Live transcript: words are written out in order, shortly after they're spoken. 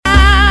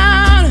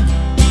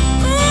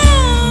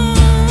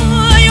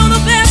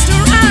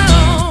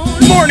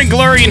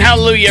Glory and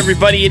hallelujah,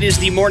 everybody. It is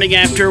the morning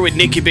after with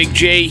Nick and Big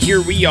J.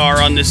 Here we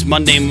are on this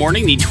Monday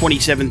morning, the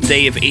 27th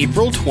day of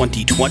April,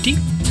 2020.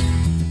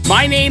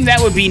 My name,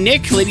 that would be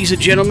Nick. Ladies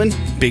and gentlemen,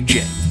 Big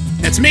J.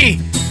 That's me.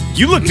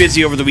 You look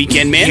busy over the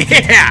weekend, man.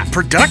 Yeah,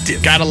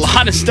 productive. Got a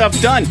lot of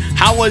stuff done.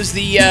 How was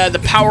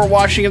the power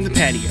washing of the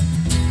patio?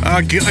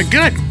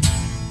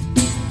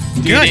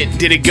 Good.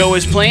 Did it go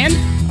as planned?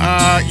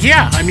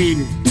 Yeah. I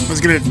mean, I was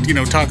gonna,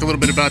 talk a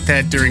little bit about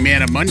that during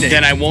Man on Monday.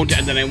 Then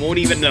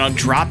I'll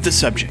drop the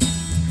subject.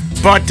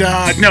 But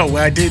no,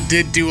 I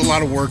did do a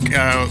lot of work.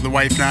 The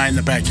wife and I in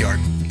the backyard.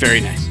 Very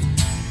nice.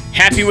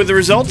 Happy with the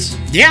results?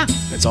 Yeah.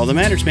 That's all that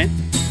matters, man.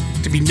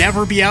 To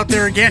never be out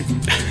there again.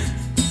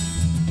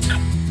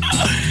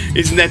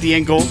 Isn't that the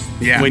end goal?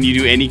 Yeah. When you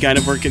do any kind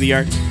of work in the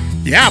yard?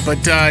 Yeah,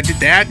 but did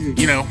that, and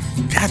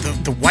God,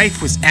 the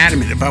wife was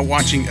adamant about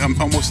watching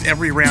almost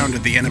every round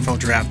of the NFL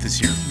draft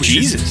this year.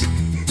 Jesus.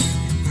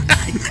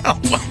 I know.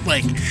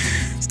 Like,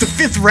 it's the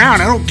fifth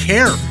round. I don't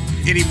care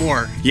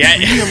anymore. Yeah.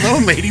 Leave me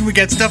alone, lady. We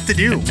got stuff to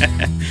do.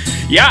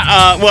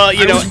 Yeah. Well,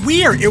 It was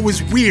weird. It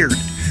was weird.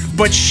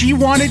 But she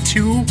wanted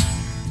to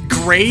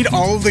grade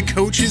all of the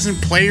coaches and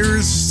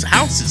players'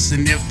 houses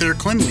and if their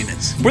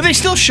cleanliness. Were they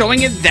still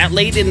showing it that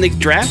late in the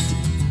draft?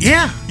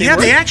 Yeah.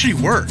 They actually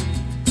were.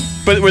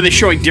 But were they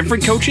showing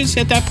different coaches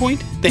at that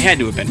point? They had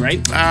to have been, right?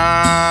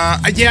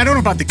 I don't know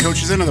about the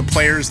coaches. I know the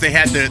players. They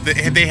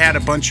had a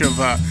bunch of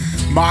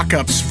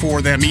mock-ups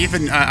for them.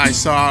 Even I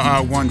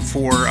saw one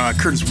for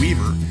Curtis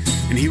Weaver,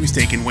 and he was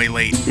taken way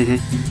late.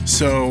 Mm-hmm.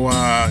 So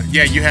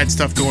you had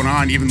stuff going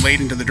on even late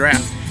into the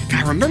draft.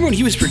 God, remember when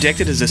he was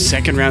projected as a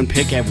second-round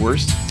pick at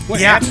worst? What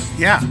happened?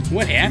 Yeah.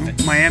 What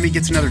happened? Miami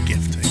gets another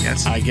gift, I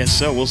guess. I guess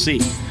so. We'll see.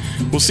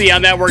 We'll see how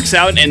that works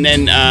out. And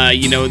then,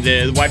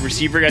 the wide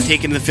receiver got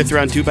taken in the fifth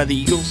round, too, by the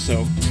Eagles.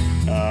 So,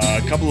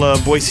 a couple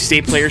of Boise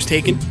State players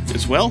taken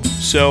as well.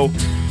 So,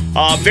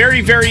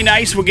 very, very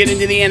nice. We'll get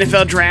into the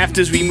NFL draft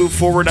as we move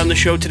forward on the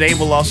show today.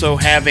 We'll also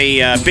have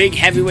a big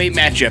heavyweight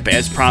matchup,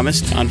 as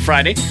promised, on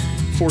Friday.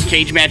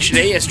 4-cage match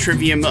today as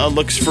Trivium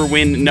looks for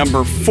win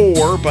number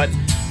 4. But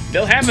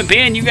they'll have a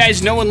band you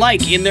guys know and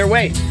like in their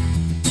way.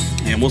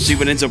 And we'll see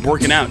what ends up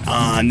working out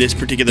on this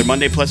particular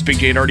Monday. Plus, Big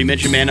J had already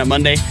mentioned Man on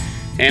Monday.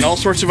 And all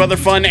sorts of other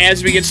fun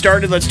as we get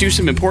started. Let's do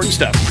some important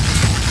stuff.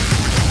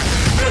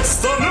 It's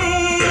the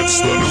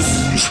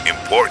news.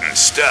 Important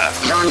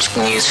stuff. Launch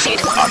newsfeed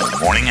On the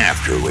morning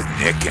after with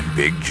Nick and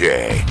Big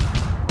J.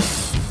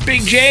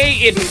 Big J,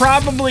 it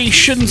probably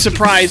shouldn't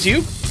surprise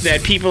you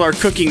that people are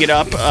cooking it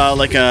up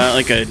like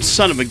a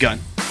son of a gun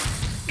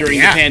during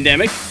the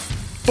pandemic.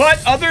 But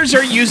others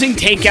are using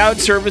takeout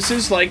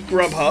services like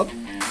Grubhub.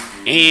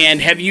 And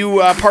have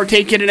you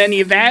partaken in any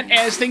of that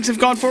as things have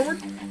gone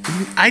forward?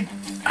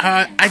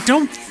 I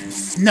don't.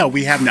 No,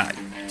 we have not.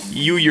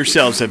 You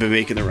yourselves have been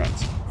making the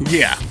runs.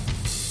 Yeah.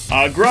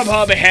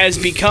 Grubhub has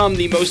become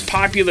the most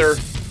popular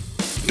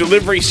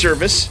delivery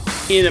service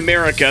in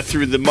America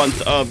through the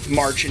month of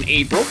March and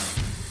April.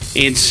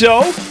 And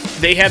so,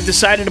 they have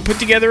decided to put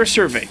together a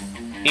survey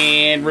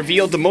and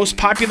revealed the most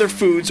popular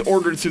foods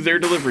ordered through their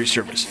delivery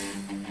service.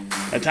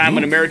 A time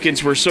when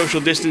Americans were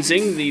social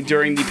distancing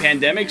during the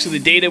pandemic, so the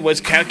data was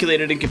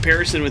calculated in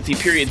comparison with the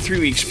period 3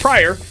 weeks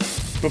prior,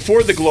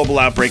 before the global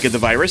outbreak of the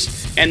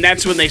virus, and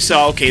that's when they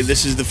saw, okay,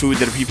 this is the food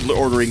that people are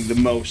ordering the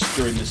most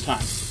during this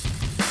time.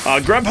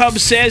 Grubhub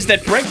says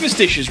that breakfast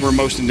dishes were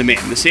most in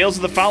demand. The sales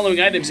of the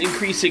following items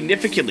increased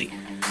significantly.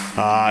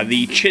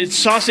 The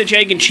sausage,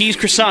 egg, and cheese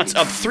croissants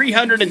up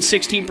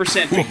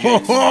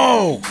 316%.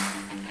 Whoa!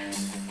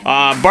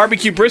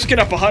 Barbecue brisket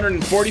up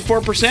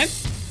 144%.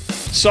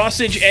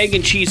 Sausage, egg,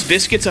 and cheese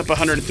biscuits up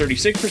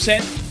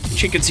 136%.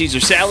 Chicken Caesar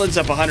salads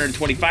up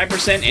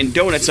 125%. And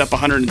donuts up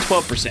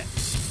 112%.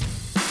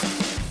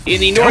 In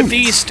the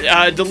Northeast,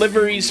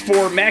 deliveries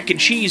for mac and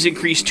cheese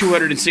increased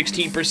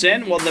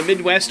 216%, while the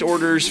Midwest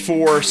orders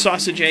for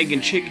sausage, egg,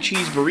 and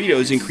cheese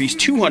burritos increased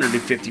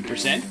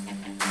 250%.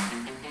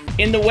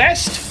 In the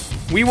West,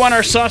 we want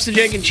our sausage,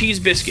 egg, and cheese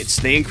biscuits.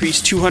 They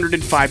increased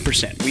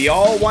 205%. We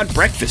all want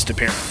breakfast,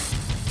 apparently.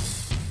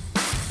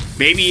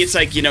 Maybe it's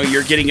like,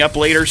 you're getting up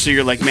later, so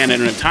you're like, man, I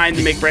don't have time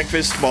to make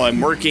breakfast while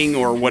I'm working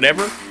or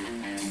whatever.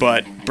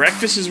 But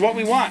breakfast is what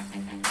we want.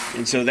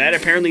 And so that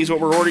apparently is what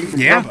we're ordering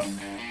from Grubhub.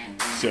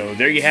 So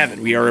there you have it.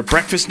 We are a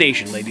breakfast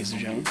nation, ladies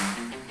and gentlemen.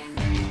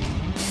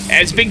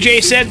 As Big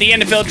J said, the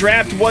NFL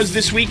draft was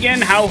this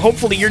weekend.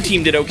 Hopefully your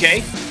team did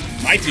okay.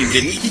 My team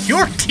didn't.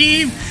 Your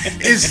team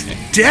is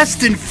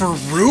destined for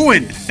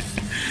ruin.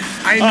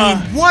 I mean,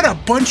 what a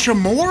bunch of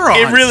morons.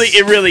 It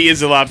really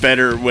is a lot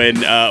better when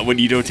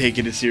you don't take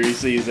it as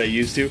seriously as I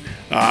used to.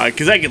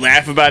 Because I can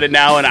laugh about it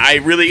now, and I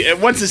really,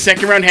 once the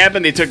second round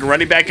happened, they took a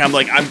running back, I'm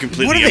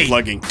completely unplugging. What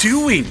are they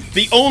doing?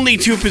 The only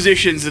two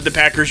positions that the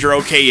Packers are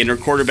okay in are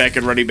quarterback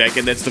and running back,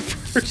 and that's the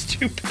first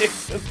two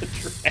picks of the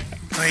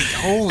draft. Like,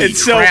 holy and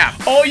so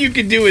crap. All you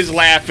can do is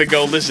laugh and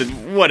go,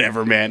 listen,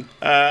 whatever, man.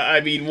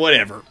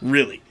 Whatever,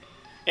 really.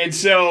 And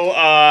so,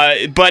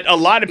 but a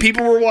lot of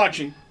people were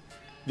watching.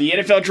 The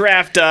NFL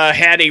Draft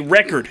had a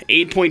record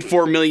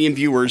 8.4 million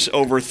viewers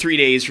over 3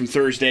 days from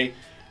Thursday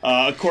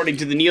according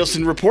to the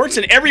Nielsen reports,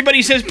 and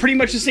everybody says pretty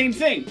much the same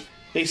thing.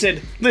 They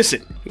said,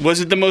 listen,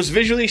 was it the most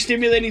visually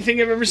stimulating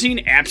thing I've ever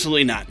seen?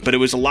 Absolutely not. But it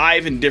was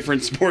live and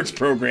different sports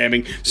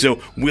programming,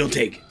 so we'll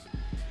take it.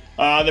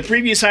 The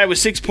previous high was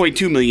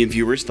 6.2 million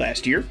viewers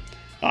last year.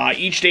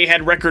 Each day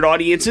had record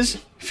audiences,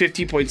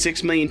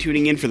 50.6 million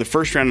tuning in for the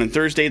first round on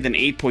Thursday, then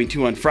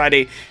 8.2 on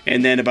Friday,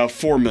 and then about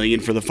 4 million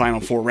for the final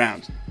 4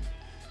 rounds.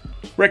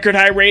 Record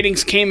high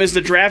ratings came as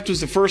the draft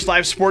was the first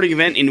live sporting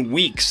event in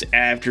weeks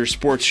after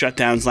sports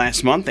shutdowns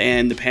last month,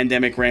 and the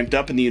pandemic ramped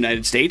up in the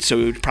United States, so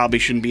it probably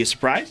shouldn't be a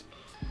surprise.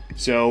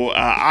 So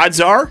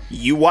odds are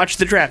you watched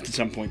the draft at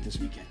some point this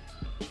weekend.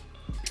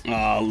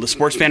 The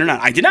sports fan or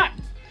not. I did not.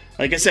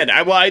 Like I said,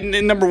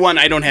 number one,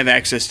 I don't have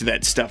access to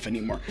that stuff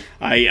anymore.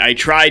 I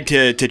tried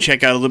to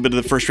check out a little bit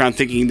of the first round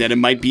thinking that it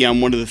might be on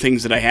one of the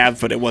things that I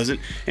have, but it wasn't.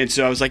 And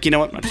so I was like, you know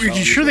what? Are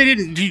you sure they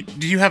didn't?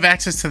 Do you have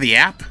access to the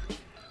app?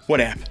 What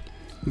app?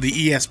 The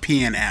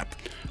ESPN app.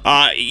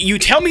 You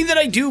tell me that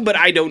I do, but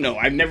I don't know.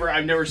 I've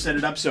never set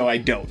it up, so I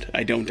don't.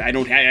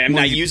 I'm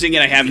not using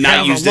it. I have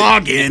not used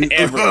login. It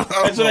ever.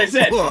 That's what I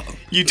said.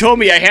 You told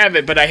me I have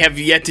it, but I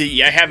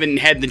haven't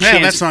had the chance. Yeah,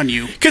 that's on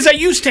you. Because I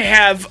used to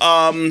have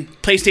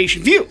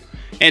PlayStation View.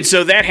 And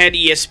so that had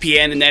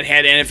ESPN, and that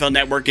had NFL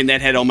Network, and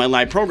that had all my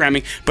live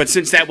programming. But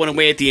since that went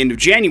away at the end of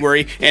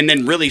January, and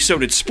then really so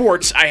did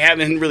sports, I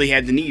haven't really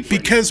had the need for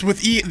it. Because with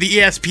the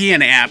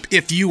ESPN app,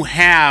 if you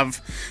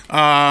have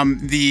a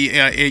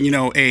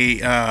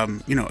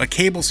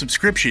cable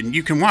subscription,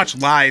 you can watch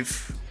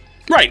live.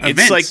 Right,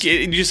 events. it's like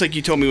just like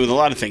you told me with a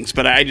lot of things,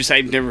 but I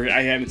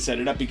haven't set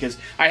it up because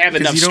I have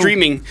enough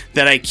streaming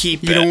that I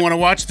keep. You don't want to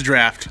watch the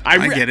draft.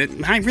 I get it.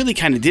 I really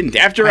kind of didn't.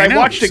 After I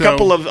watched a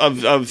couple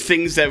of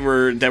things that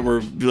were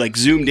like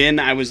zoomed in,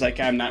 I was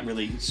like, I'm not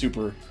really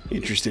super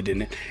interested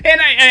in it,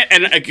 and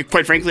I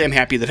quite frankly, I'm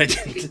happy that I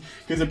didn't,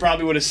 because it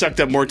probably would have sucked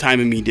up more time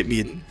in me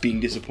being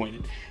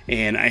disappointed.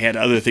 And I had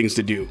other things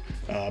to do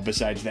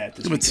besides that.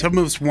 But some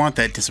of us want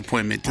that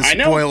disappointment to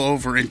spoil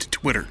over into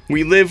Twitter.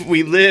 We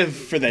live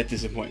for that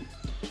disappointment.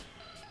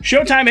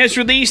 Showtime has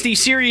released the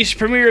series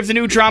premiere of the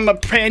new drama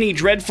Penny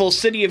Dreadful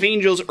City of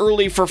Angels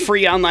early for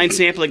free online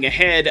sampling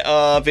ahead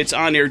of its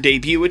on-air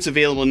debut. It's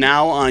available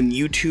now on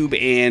YouTube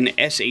and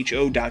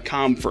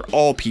SHO.com for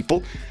all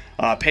people.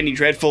 Penny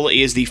Dreadful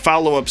is the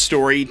follow-up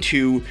story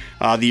to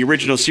the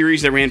original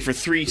series that ran for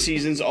 3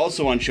 seasons,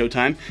 also on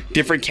Showtime.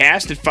 Different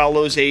cast. It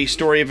follows a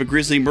story of a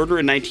grisly murder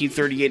in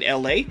 1938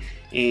 L.A.,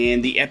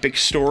 and the epic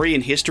story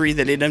and history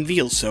that it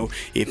unveils. So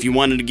if you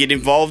wanted to get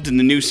involved in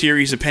the new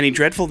series of Penny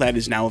Dreadful, that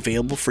is now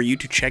available for you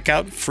to check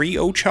out free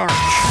of charge.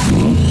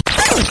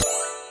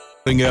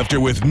 After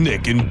with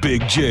Nick and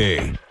Big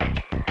J.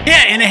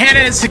 Yeah, and it had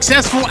a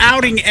successful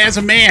outing as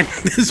a man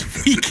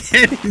this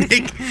weekend,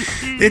 Nick.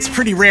 It's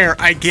pretty rare,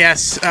 I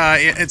guess.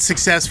 It's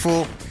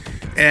successful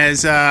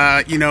as,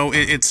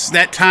 it's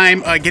that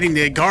time getting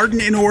the garden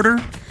in order.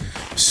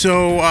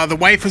 So the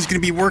wife was going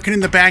to be working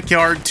in the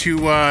backyard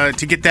to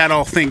get that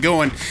all thing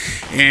going.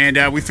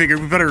 And we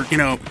figured we better,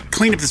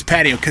 clean up this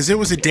patio because it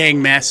was a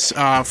dang mess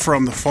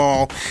from the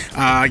fall.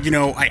 I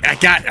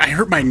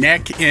hurt my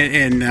neck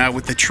and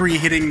with the tree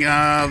hitting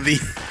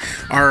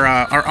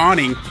our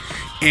awning.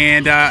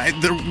 And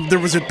there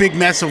was a big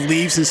mess of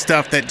leaves and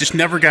stuff that just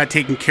never got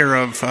taken care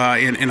of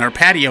in our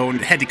patio, and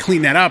had to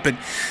clean that up. And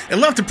it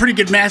left a pretty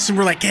good mess. And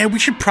we're like, yeah, we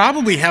should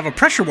probably have a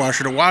pressure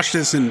washer to wash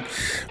this. And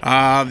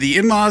the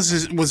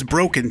in-laws was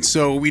broken,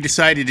 so we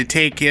decided to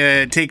take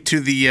to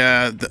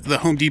the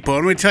Home Depot.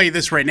 I'm going to tell you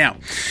this right now.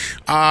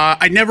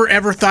 I never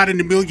ever thought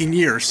in a million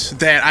years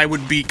that I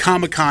would be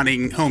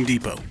Comic-Conning Home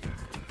Depot.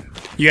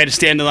 You had to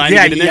stand in line to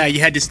get in there? Yeah, you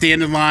had to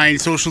stand in line,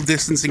 social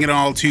distancing and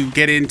all, to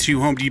get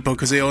into Home Depot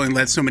because they only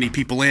let so many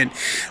people in.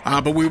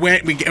 But we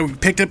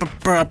picked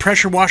up a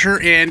pressure washer,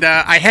 and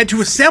I had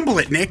to assemble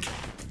it, Nick.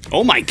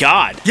 Oh, my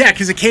God. Yeah,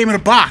 because it came in a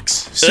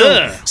box.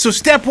 So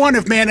step one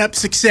of Man Up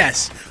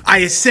success. I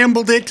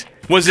assembled it.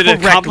 Was it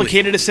correctly. A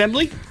complicated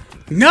assembly?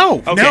 No,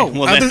 okay, no.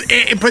 Well,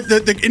 but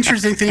the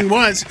interesting thing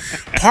was,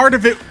 part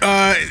of it,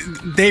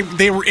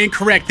 they were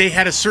incorrect. They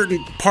had a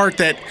certain part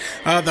that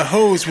the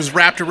hose was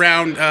wrapped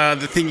around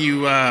the thing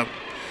you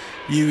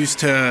use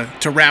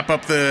to wrap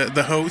up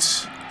the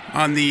hose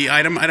on the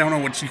item. I don't know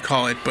what you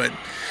call it, but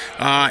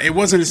it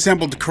wasn't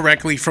assembled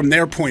correctly from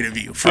their point of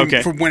view. From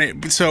when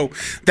it, so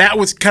that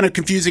was kind of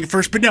confusing at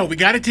first. But no, we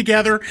got it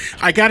together.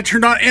 I got it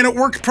turned on, and it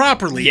worked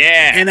properly.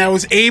 Yeah. And I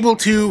was able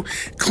to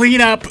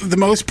clean up the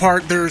most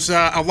part. There's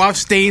a lot of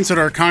stains on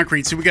our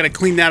concrete, so we got to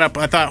clean that up.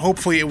 I thought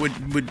hopefully it would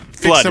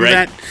fix blood, some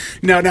right? of that.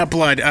 No, not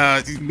blood.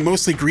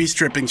 Mostly grease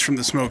drippings from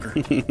the smoker.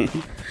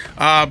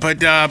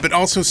 But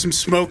also some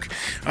smoke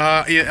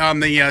on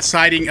the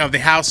siding of the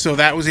house, so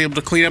that was able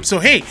to clean up. So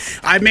hey,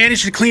 I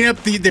managed to clean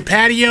up the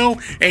patio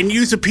and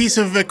use a piece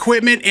of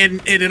equipment,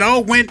 and it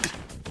all went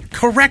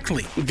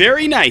correctly.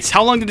 Very nice.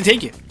 How long did it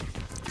take you?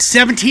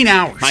 17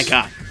 hours. My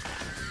God.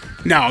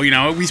 No,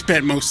 we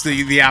spent most of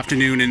the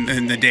afternoon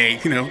and the day,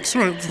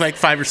 sort of like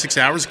 5 or 6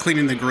 hours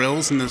cleaning the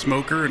grills and the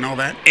smoker and all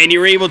that. And you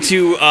were able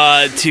to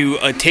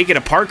take it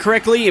apart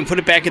correctly and put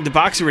it back in the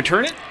box and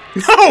return it?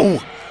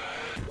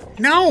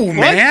 No,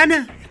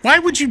 man. Why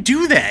would you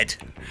do that?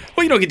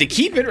 Well, you don't get to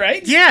keep it,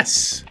 right?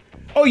 Yes.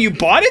 Oh, you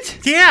bought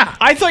it? Yeah.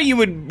 I thought you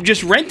would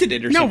just rented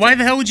it or No, something. why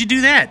the hell would you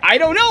do that? I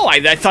don't know.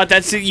 I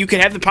thought you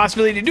could have the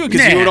possibility to do it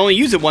because you Nah. would only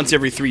use it once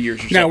every 3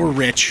 years or so. No, we're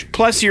rich.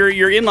 Plus,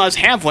 your in-laws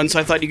have one, so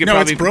I thought you could No,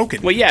 probably... it's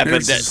broken. Well, yeah,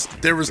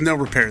 there was no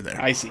repair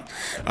there. I see.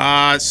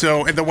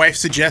 So the wife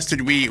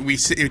suggested we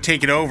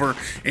take it over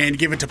and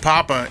give it to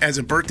Papa as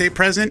a birthday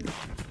present.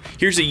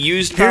 Here's a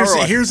used power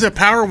washer. Here's a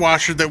power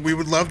washer that we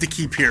would love to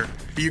keep here.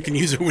 You can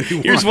use it when you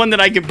want. Here's one that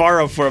I could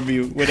borrow from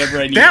you whenever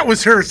I need. That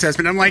was her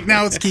assessment. I'm like,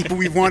 no, let's keep it.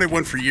 We've wanted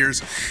one for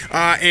years.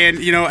 And,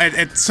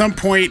 at some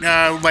point,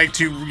 like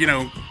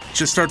to,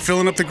 just start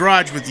filling up the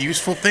garage with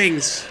useful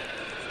things.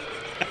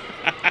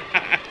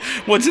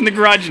 What's in the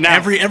garage now?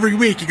 Every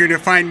week, you're going to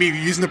find me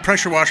using the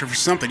pressure washer for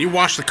something. You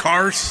wash the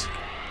cars.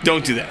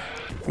 Don't do that.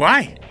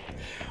 Why?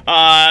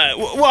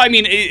 Well, I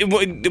mean,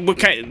 what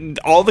kind?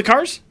 All the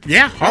cars?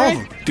 Yeah, all of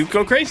them. Do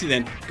go crazy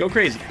then. Go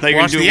crazy. Like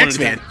Wash you're the doing one at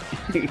a X-Man. time.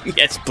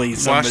 Yes,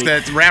 please. Wash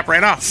Somebody. that wrap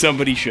right off.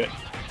 Somebody should.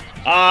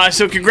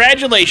 So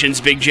congratulations,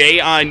 Big J,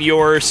 on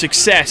your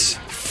success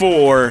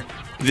for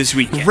this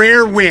weekend.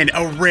 Rare win.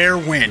 A rare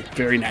win.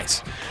 Very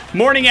nice.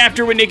 Morning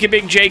After with Nick and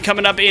Big J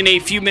coming up in a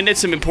few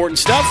minutes. Some important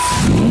stuff.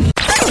 On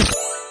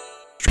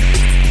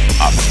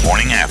the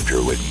Morning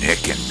After with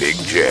Nick and Big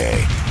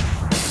J.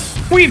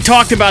 We've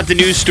talked about the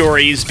news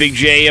stories, Big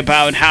J,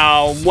 about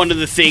how one of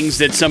the things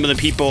that some of the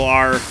people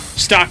are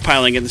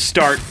stockpiling at the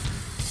start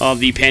of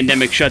the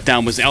pandemic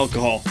shutdown was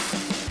alcohol.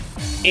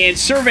 And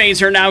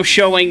surveys are now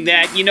showing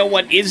that,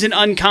 what isn't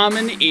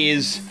uncommon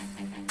is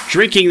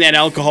drinking that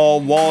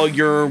alcohol while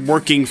you're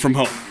working from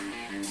home.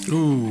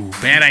 Ooh,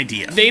 bad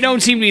idea. They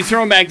don't seem to be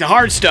throwing back the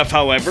hard stuff,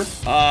 however,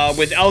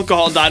 with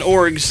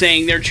alcohol.org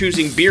saying they're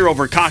choosing beer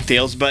over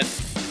cocktails, but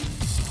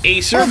a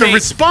survey... the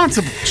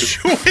responsible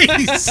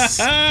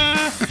choice.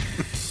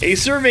 A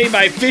survey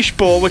by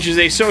Fishbowl, which is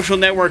a social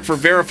network for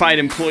verified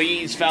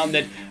employees, found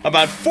that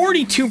about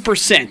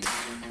 42%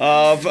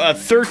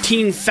 of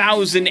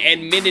 13,000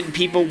 admitted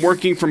people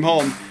working from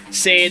home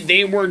said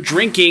they were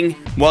drinking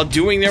while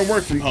doing their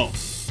work from home,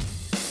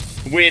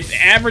 with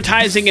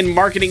advertising and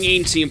marketing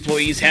agency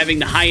employees having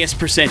the highest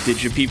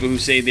percentage of people who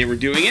say they were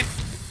doing it.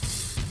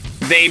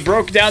 They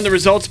broke down the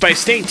results by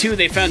state, too.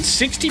 They found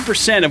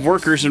 60% of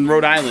workers in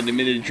Rhode Island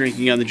admitted to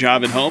drinking on the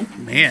job at home.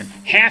 Man.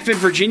 Half in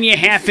Virginia,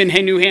 half in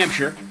New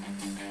Hampshire.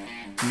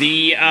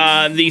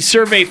 The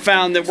survey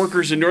found that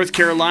workers in North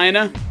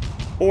Carolina,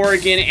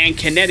 Oregon, and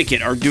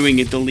Connecticut are doing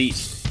it the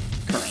least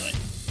currently.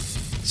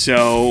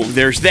 So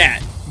there's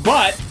that.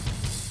 But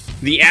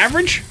the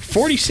average,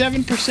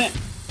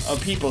 47%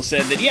 of people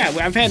said that, yeah,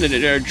 I've had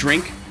a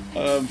drink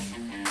of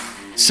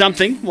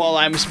something while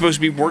I'm supposed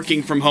to be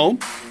working from home.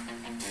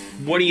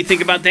 What do you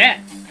think about that?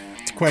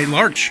 It's quite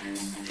large.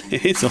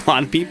 It's a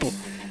lot of people.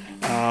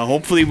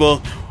 Hopefully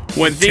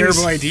when things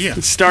Terrible idea.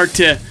 start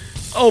to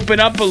open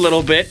up a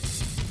little bit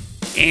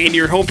and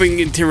you're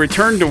hoping to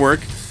return to work,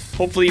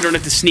 hopefully you don't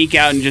have to sneak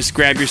out and just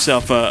grab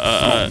yourself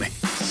a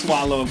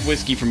swallow of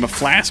whiskey from a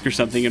flask or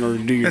something in order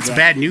to do your That's job.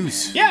 bad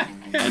news. Yeah,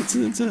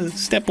 it's a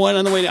step one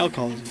on the way to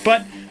alcoholism.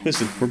 But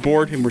listen, we're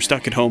bored and we're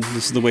stuck at home.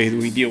 This is the way that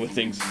we deal with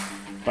things,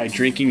 by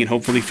drinking and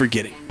hopefully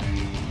forgetting.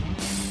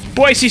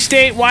 Boise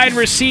State wide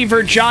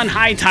receiver John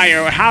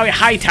Hightower,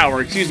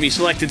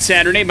 selected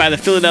Saturday by the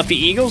Philadelphia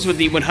Eagles with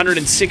the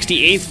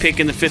 168th pick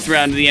in the 5th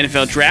round of the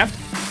NFL Draft.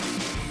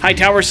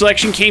 Hightower's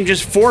selection came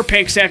just 4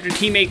 picks after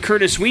teammate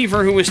Curtis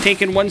Weaver, who was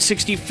taken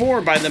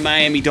 164 by the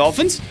Miami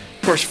Dolphins.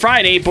 Of course,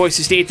 Friday,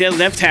 Boise State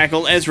left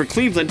tackle Ezra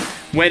Cleveland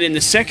went in the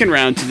 2nd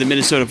round to the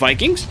Minnesota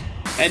Vikings.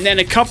 And then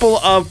a couple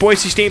of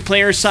Boise State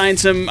players signed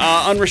some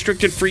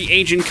unrestricted free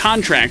agent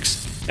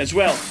contracts as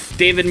well.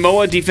 David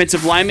Moa,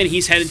 defensive lineman,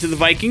 he's headed to the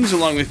Vikings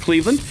along with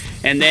Cleveland.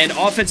 And then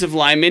offensive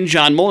lineman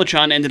John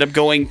Molechon ended up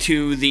going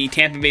to the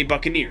Tampa Bay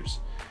Buccaneers.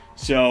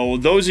 So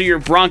those are your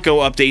Bronco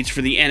updates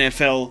for the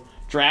NFL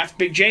Draft.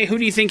 Big J, who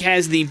do you think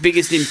has the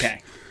biggest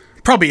impact?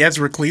 Probably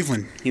Ezra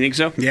Cleveland. You think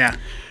so? Yeah.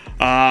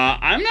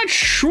 I'm not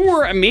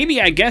sure.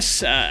 Maybe, I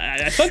guess,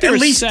 I thought they were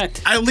set.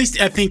 At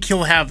least I think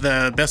he'll have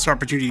the best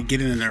opportunity to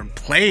get in there and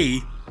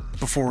play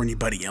before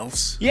anybody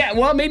else. Yeah,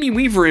 well, maybe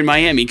Weaver in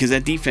Miami, because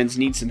that defense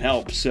needs some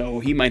help, so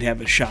he might have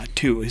a shot,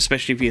 too,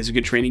 especially if he has a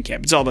good training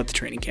camp. It's all about the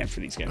training camp for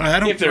these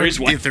guys. If there is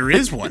one. If there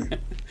is one.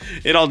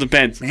 It all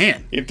depends.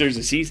 Man. If there's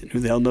a season, who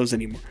the hell knows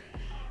anymore?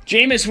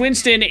 Jameis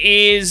Winston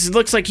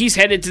looks like he's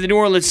headed to the New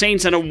Orleans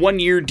Saints on a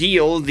 1-year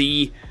deal.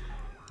 The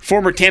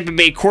former Tampa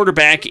Bay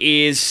quarterback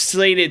is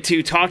slated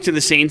to talk to the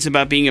Saints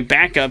about being a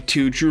backup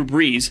to Drew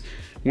Brees.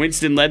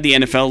 Winston led the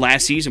NFL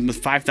last season with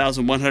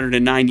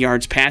 5,109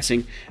 yards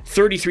passing,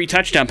 33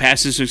 touchdown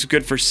passes, which was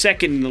good for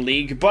 2nd in the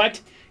league, but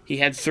he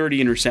had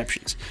 30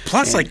 interceptions.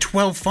 Plus like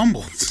 12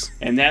 fumbles.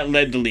 And that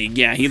led the league.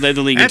 Yeah, he led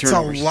the league in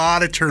turnovers. That's a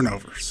lot of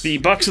turnovers. The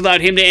Bucs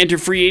allowed him to enter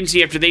free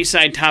agency after they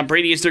signed Tom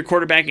Brady as their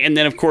quarterback, and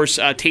then, of course,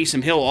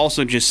 Taysom Hill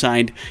also just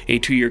signed a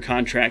 2-year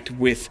contract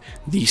with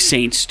the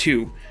Saints,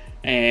 too.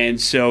 And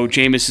so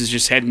Jameis is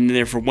just heading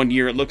there for 1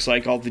 year, it looks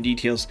like. All the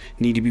details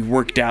need to be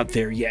worked out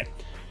there yet.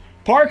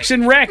 Parks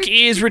and Rec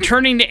is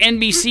returning to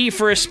NBC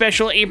for a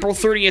special April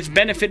 30th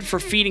benefit for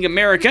Feeding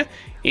America.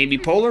 Amy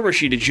Poehler,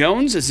 Rashida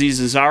Jones,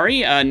 Aziz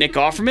Ansari, Nick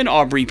Offerman,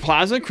 Aubrey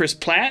Plaza, Chris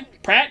Pratt,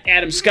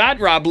 Adam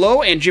Scott, Rob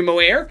Lowe, and Jim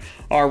O'Air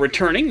are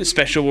returning. The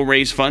special will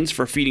raise funds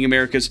for Feeding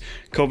America's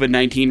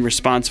COVID-19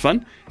 Response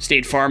Fund.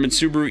 State Farm and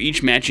Subaru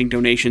each matching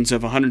donations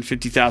of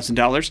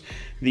 $150,000.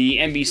 The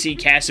NBC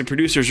cast and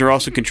producers are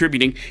also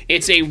contributing.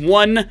 It's a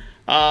one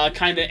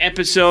kind of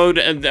episode,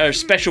 a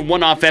special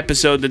one-off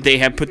episode that they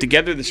have put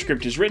together. The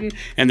script is written,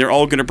 and they're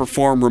all going to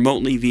perform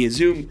remotely via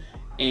Zoom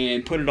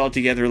and put it all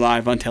together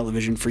live on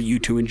television for you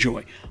to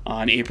enjoy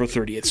on April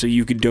 30th. So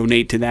you could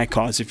donate to that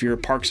cause. If you're a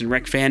Parks and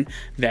Rec fan,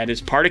 that is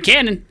part of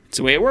canon. It's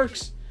the way it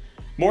works.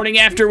 Morning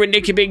After with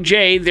Nick and Big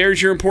J.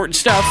 There's your important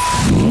stuff.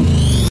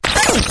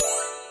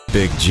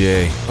 Big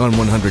J on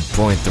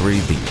 100.3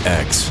 The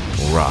X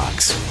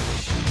rocks.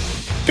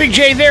 Big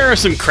J, there are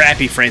some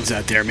crappy friends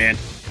out there, man.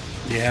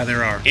 Yeah,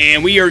 there are.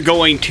 And we are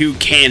going to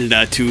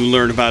Canada to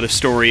learn about a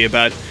story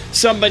about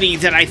somebody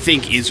that I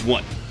think is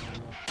one.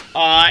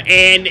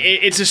 And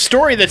it's a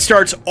story that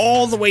starts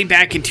all the way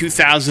back in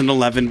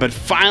 2011, but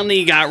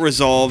finally got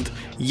resolved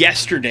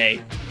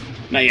yesterday.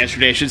 Not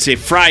yesterday, I should say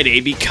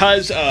Friday,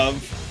 because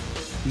of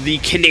the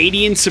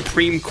Canadian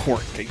Supreme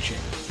Court, Big J.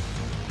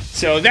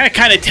 So that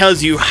kind of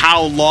tells you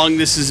how long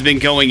this has been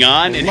going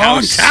on and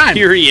how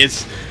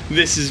serious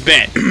this has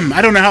been.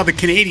 I don't know how the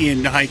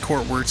Canadian High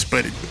Court works,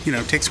 but it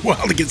takes a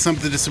while to get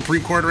something to the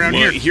Supreme Court around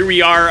here. Here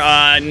we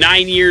are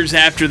 9 years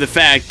after the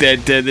fact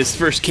that this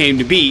first came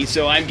to be,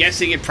 so I'm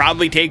guessing it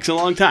probably takes a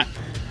long time.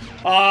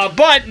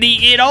 But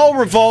it all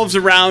revolves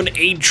around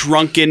a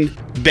drunken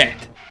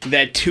bet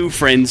that two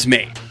friends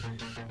made.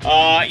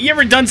 You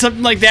ever done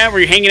something like that where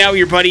you're hanging out with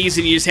your buddies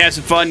and you just have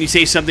some fun, you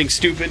say something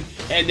stupid,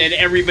 and then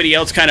everybody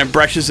else kind of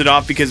brushes it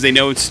off because they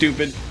know it's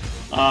stupid?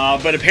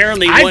 But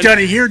apparently I've done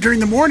it here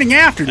during the morning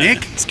after,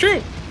 Nick. It's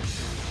true.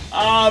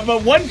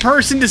 But one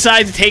person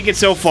decides to take it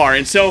so far,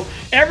 and so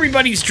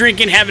everybody's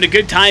drinking, having a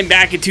good time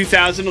back in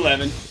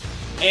 2011,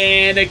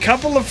 and a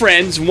couple of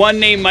friends, one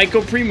named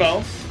Michael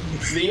Primo,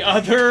 the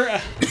other...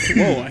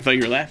 whoa, I thought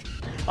you were laughing.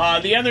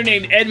 The other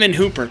named Edmund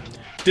Hooper,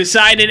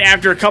 decided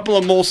after a couple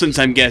of Molsons,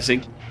 I'm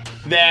guessing,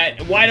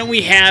 that why don't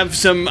we have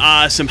some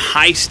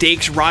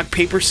high-stakes rock,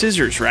 paper,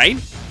 scissors, right?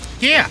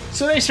 Yeah.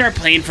 So they start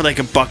playing for like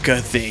a buck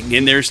a thing,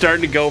 and they're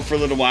starting to go for a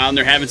little while, and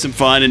they're having some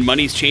fun, and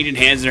money's changing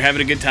hands, and they're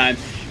having a good time.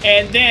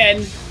 And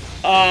then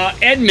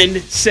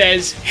Edmund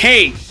says,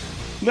 hey,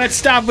 let's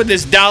stop with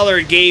this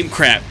dollar game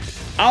crap.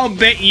 I'll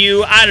bet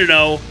you, I don't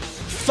know,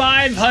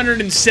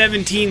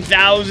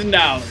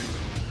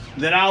 $517,000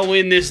 that I'll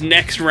win this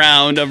next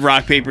round of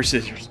rock, paper,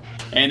 scissors.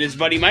 And his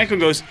buddy Michael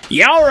goes,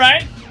 yeah, all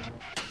right.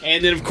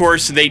 And then, of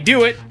course, they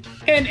do it,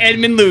 and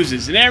Edmund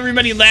loses. And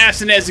everybody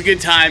laughs and has a good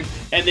time,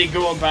 and they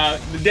go about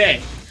the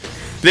day.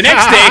 The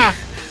next day,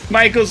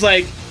 Michael's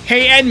like,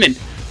 hey, Edmund,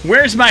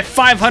 where's my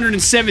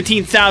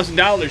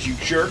 $517,000, you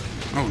jerk?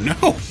 Oh,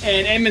 no.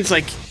 And Edmund's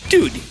like,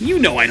 dude, you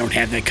know I don't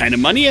have that kind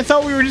of money. I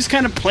thought we were just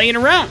kind of playing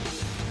around.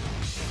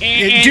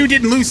 And dude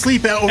didn't lose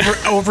sleep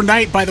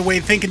overnight, by the way,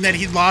 thinking that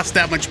he'd lost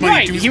that much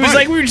money to his He was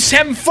like, we were just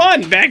having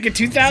fun back in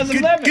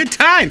 2011. Good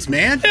times,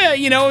 man.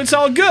 Yeah, it's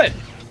all good.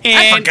 And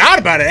I forgot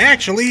about it,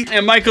 actually.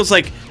 And Michael's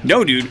like,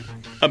 no, dude,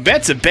 a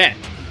bet's a bet.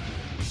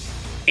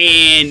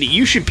 And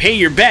you should pay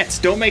your bets.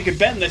 Don't make a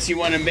bet unless you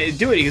want to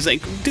do it. He was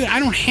like, dude, I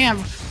don't have...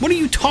 What are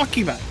you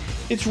talking about?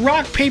 It's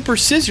rock, paper,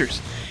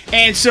 scissors.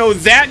 And so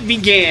that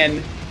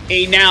began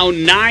a now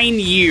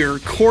 9-year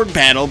court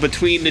battle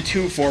between the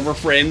two former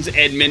friends,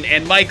 Edmund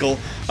and Michael,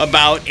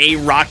 about a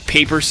rock,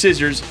 paper,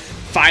 scissors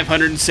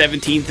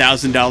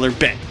 $517,000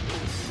 bet.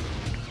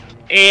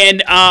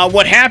 And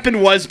what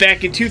happened was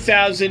back in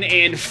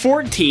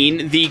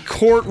 2014, the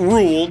court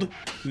ruled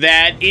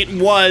that it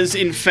was,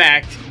 in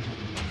fact,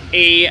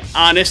 a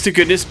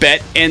honest-to-goodness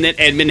bet and that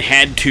Edmund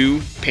had to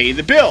pay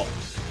the bill.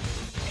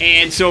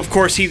 And so, of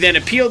course, he then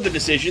appealed the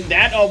decision.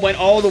 That all went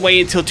all the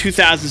way until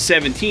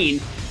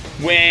 2017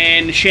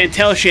 when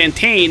Chantal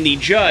Chantain, the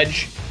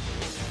judge,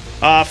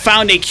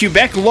 found a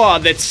Quebec law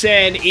that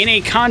said in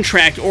a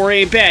contract or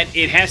a bet,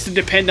 it has to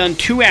depend on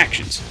two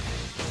actions.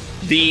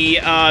 The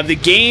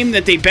game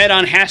that they bet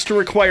on has to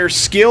require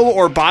skill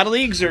or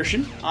bodily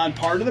exertion on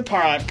part of the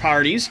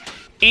parties,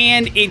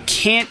 and it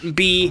can't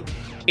be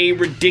a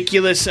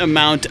ridiculous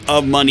amount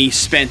of money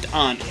spent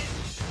on it.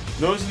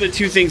 Those are the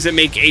two things that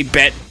make a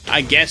bet,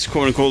 I guess,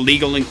 quote-unquote,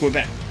 legal in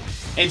Quebec.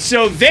 And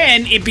so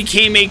then it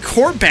became a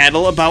court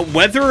battle about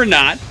whether or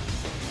not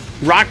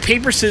rock,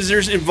 paper,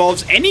 scissors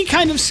involves any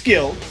kind of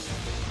skill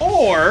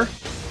or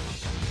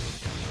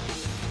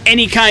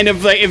any kind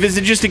of, like, if it's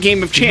just a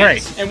game of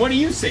chance. Right. And what do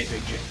you say,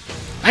 Big J?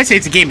 I say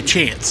it's a game of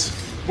chance.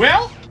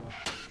 Well,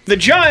 the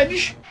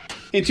judge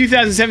in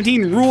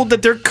 2017 ruled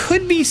that there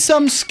could be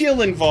some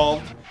skill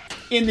involved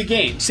in the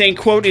game, saying,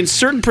 quote, in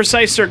certain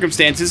precise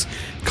circumstances,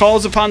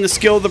 calls upon the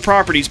skill of the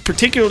properties,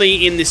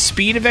 particularly in the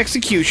speed of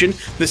execution,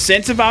 the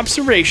sense of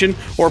observation,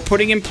 or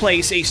putting in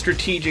place a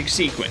strategic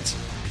sequence.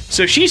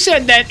 So she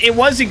said that it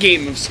was a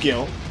game of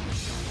skill,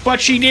 But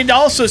she did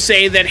also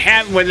say that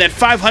that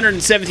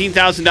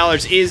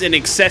 $517,000 is an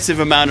excessive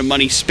amount of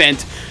money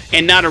spent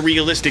and not a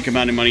realistic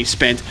amount of money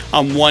spent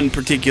on one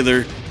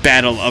particular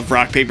battle of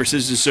rock, paper,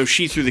 scissors, so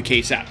she threw the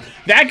case out.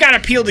 That got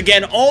appealed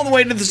again all the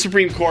way to the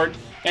Supreme Court,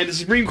 and the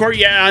Supreme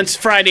Court on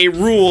Friday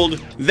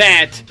ruled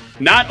that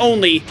not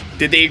only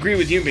did they agree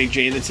with you, Big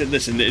J, that said,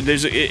 listen,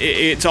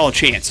 it's all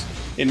chance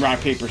in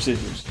rock, paper,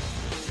 scissors,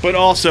 but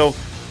also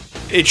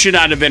it should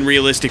not have been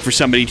realistic for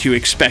somebody to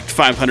expect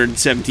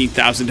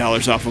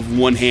 $517,000 off of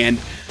one hand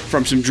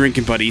from some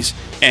drinking buddies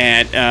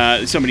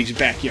at somebody's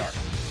backyard.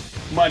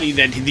 Money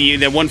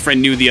that one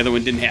friend knew the other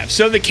one didn't have.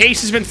 So the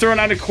case has been thrown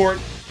out of court.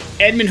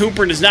 Edmund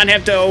Hooper does not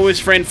have to owe his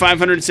friend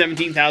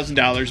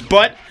 $517,000,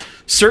 but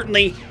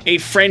certainly a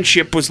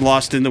friendship was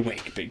lost in the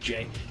wake, Big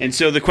J. And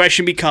so the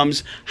question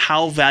becomes,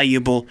 how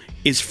valuable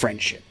is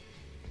friendship?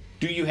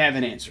 Do you have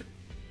an answer?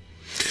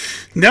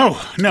 No,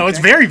 it's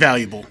very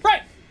valuable.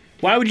 Right.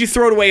 Why would you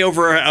throw it away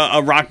over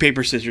a rock,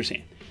 paper, scissors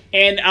hand?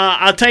 And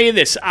I'll tell you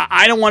this,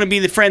 I don't want to be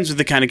the friends with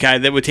the kind of guy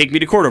that would take me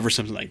to court over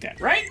something like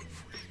that, right?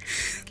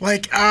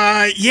 Like,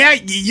 yeah,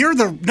 you're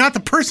not the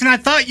person I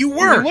thought you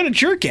were. Well, what a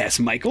jerk-ass,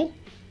 Michael.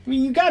 I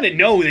mean, you got to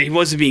know that he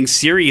wasn't being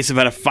serious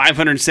about a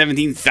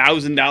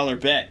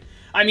 $517,000 bet.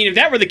 I mean, if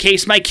that were the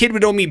case, my kid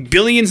would owe me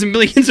billions and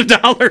billions of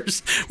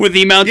dollars with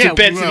the amount of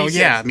bets that he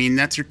says. I mean,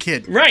 that's your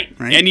kid. Right.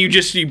 And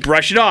you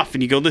brush it off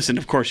and you go, listen,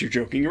 of course you're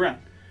joking around.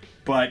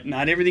 But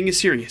not everything is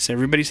serious.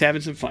 Everybody's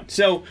having some fun.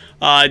 So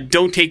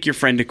don't take your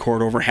friend to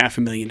court over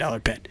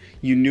 $500,000 bet.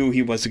 You knew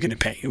he wasn't going to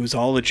pay. It was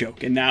all a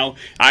joke. And now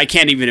I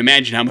can't even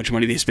imagine how much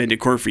money they spend at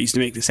court fees to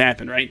make this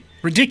happen, right?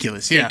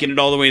 Ridiculous, yeah. Taking it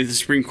all the way to the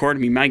Supreme Court. I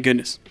mean, my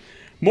goodness.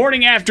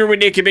 Morning After with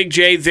Nick and Big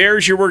J.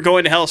 There's your We're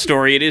Going to Hell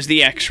story. It is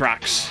the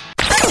X-Rocks.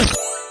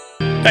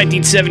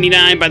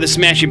 1979 by the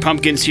Smashing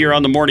Pumpkins here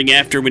on the Morning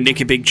After with Nick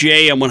and Big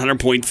J on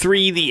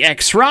 100.3, the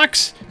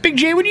X-Rocks. Big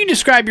J, would you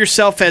describe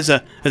yourself as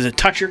a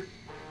toucher?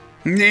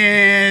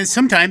 Nah,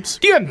 sometimes.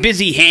 Do you have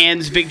busy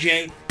hands, Big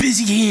J?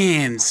 Busy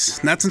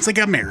hands. Not since I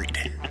got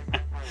married.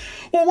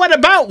 Well, what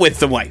about with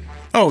the wife?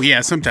 Oh, yeah,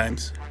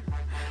 sometimes.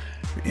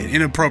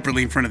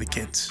 Inappropriately in front of the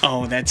kids.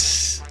 Oh,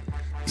 that's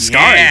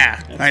scarring.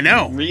 Yeah, that's I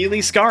know.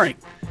 Really scarring.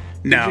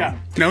 No,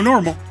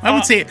 normal. I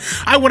would say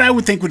what I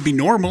would think would be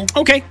normal.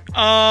 Okay.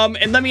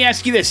 And let me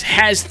ask you this: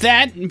 has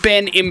that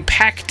been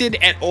impacted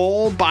at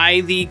all by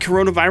the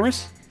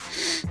coronavirus?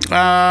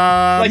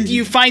 Like, do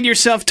you find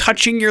yourself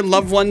touching your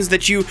loved ones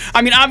that you...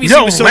 I mean,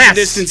 obviously with social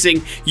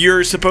distancing,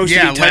 you're supposed to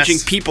be touching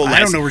people less. I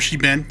don't know where she's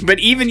been. But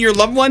even your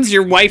loved ones,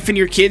 your wife and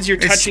your kids, you're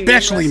touching them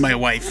especially my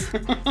wife.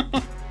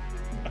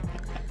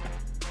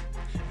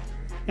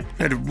 I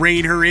had to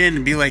rein her in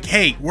and be like,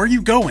 hey, where are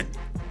you going?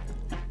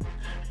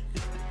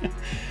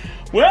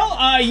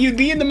 Well, you'd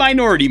be in the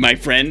minority, my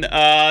friend.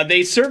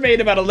 They surveyed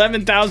about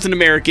 11,000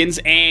 Americans,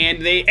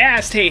 and they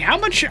asked, hey, how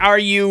much are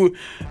you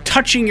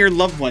touching your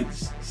loved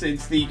ones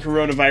since the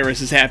coronavirus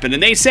has happened?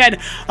 And they said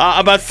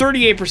about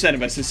 38%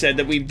 of us have said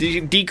that we've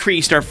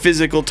decreased our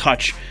physical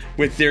touch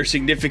with their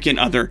significant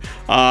other.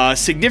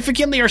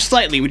 Significantly or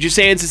slightly? Would you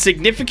say it's a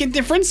significant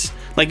difference?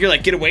 Like, you're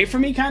like, get away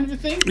from me kind of a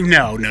thing?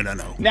 No.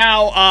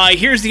 Now,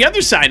 here's the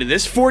other side of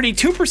this.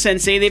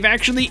 42% say they've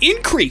actually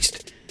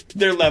increased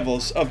their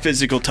levels of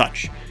physical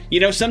touch. You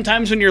know,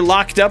 sometimes when you're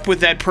locked up with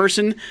that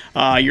person,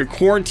 you're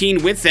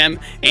quarantined with them,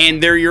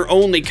 and they're your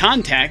only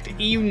contact,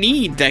 you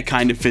need that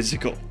kind of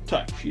physical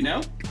touch, you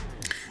know?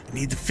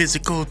 Need the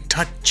physical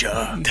touch.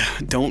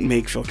 Don't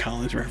make Phil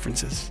Collins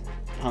references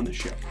on the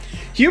show.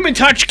 Human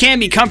touch can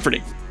be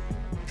comforting.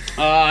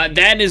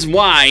 That is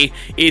why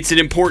it's an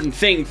important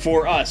thing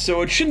for us.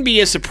 So it shouldn't be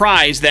a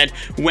surprise that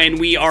when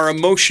we are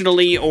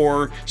emotionally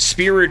or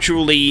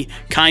spiritually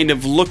kind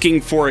of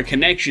looking for a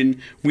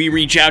connection, we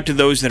reach out to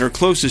those that are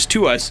closest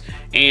to us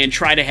and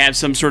try to have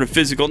some sort of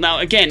physical. Now,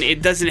 again,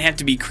 it doesn't have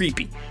to be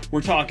creepy.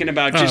 We're talking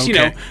about just,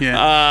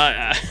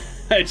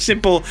 a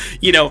simple,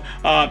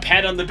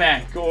 pat on the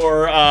back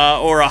or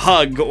a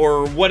hug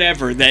or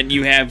whatever that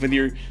you have with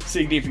your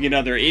significant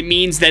other. It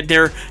means that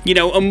they're,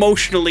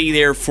 emotionally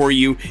there for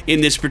you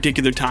in this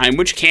particular time,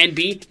 which can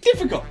be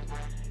difficult.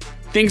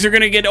 Things are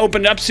going to get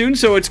opened up soon,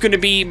 so it's going to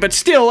be, but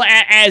still,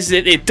 as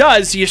it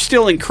does, you're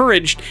still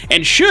encouraged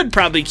and should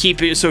probably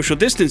keep a social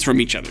distance from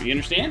each other. You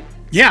understand?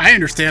 Yeah, I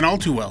understand all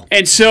too well.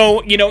 And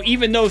so,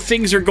 even though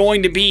things are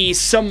going to be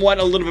somewhat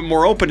a little bit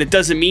more open, it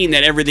doesn't mean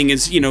that everything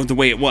is, the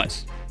way it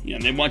was.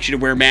 They want you to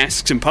wear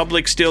masks in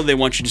public still. They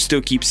want you to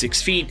still keep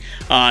 6 feet,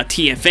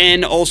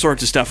 TFN, all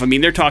sorts of stuff. I mean,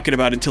 they're talking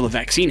about until a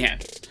vaccine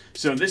happens.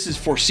 So this is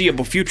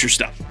foreseeable future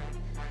stuff.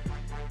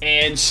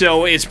 And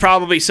so it's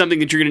probably something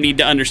that you're going to need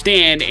to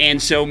understand.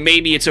 And so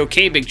maybe it's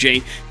okay, Big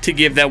J, to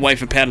give that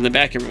wife a pat on the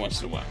back every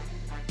once in a while.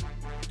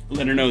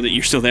 Let her know that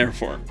you're still there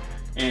for her.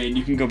 And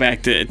you can go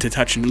back to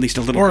touching at least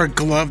a little. Or a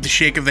glove, the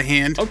shake of the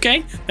hand.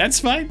 Okay,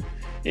 that's fine.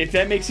 If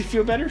that makes you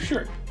feel better,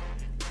 sure.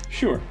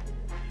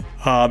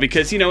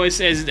 Because,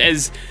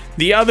 as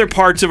the other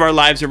parts of our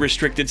lives are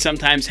restricted,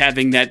 sometimes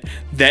having that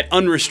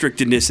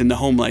unrestrictedness in the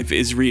home life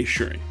is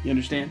reassuring. You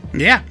understand?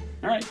 Yeah.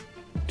 All right.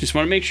 Just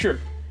want to make sure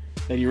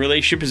that your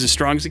relationship is as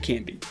strong as it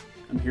can be.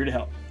 I'm here to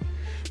help.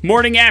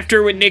 Morning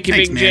After with Nick and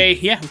Thanks, Big man. J.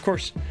 Yeah, of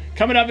course.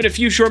 Coming up in a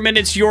few short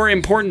minutes, your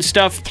important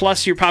stuff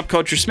plus your pop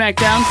culture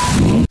smackdown.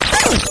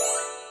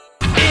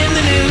 In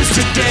the news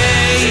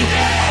today.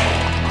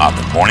 On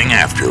the Morning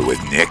After with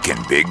Nick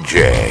and Big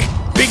J.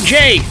 Big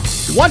J,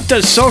 what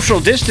does social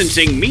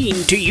distancing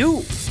mean to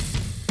you?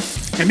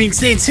 I mean,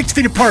 staying 6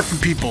 feet apart from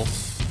people.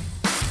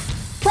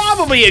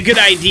 Probably a good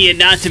idea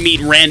not to meet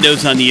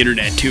randos on the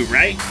internet too,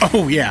 right?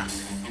 Oh, yeah.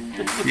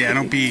 Yeah,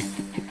 don't be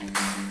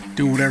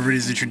doing whatever it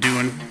is that you're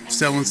doing.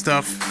 Selling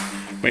stuff.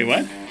 Wait,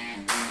 what?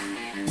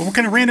 Well, what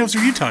kind of randos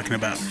are you talking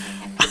about?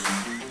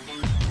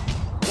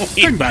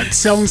 Talking about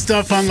selling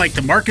stuff on, like,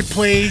 the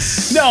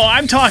marketplace? No,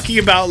 I'm talking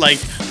about, like,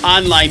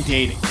 online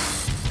dating.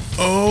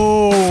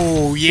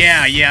 Oh,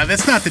 yeah.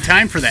 That's not the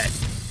time for that.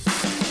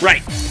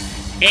 Right.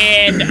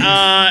 And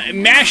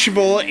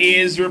Mashable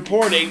is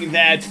reporting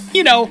that,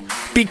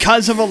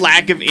 because of a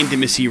lack of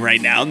intimacy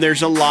right now,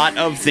 there's a lot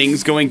of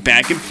things going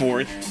back and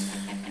forth.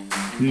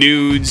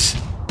 Nudes,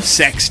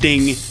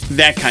 sexting,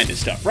 that kind of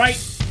stuff, right?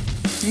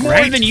 More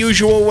Right. than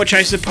usual, which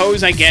I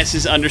guess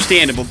is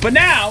understandable. But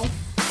now,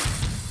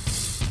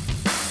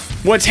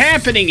 what's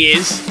happening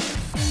is,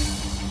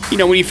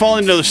 when you fall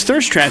into those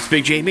thirst traps,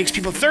 Big J, it makes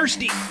people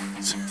thirsty.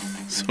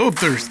 So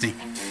thirsty.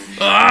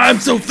 I'm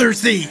so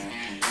thirsty.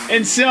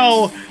 And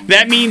so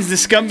that means the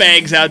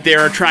scumbags out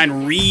there are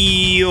trying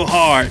real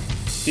hard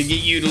to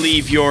get you to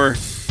leave your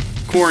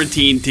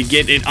quarantine to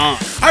get it on.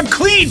 I'm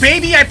clean,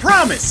 baby, I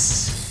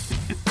promise.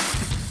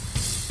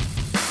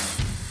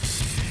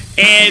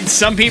 And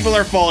some people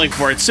are falling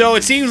for it. So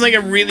it seems like a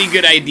really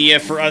good idea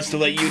for us to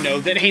let you know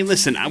that, hey,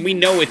 listen, we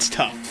know it's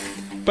tough.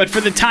 But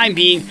for the time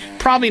being,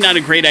 probably not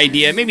a great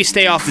idea. Maybe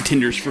stay off the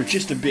Tinders for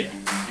just a bit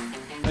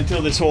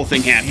until this whole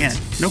thing happens.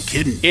 Man, no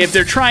kidding. If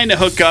they're trying to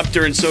hook up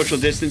during social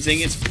distancing,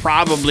 it's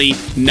probably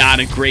not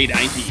a great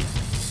idea.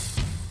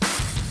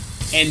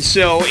 And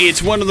so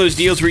it's one of those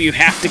deals where you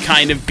have to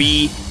kind of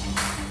be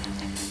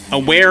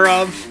aware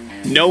of,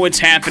 know what's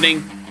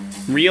happening,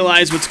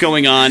 realize what's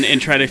going on,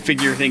 and try to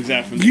figure things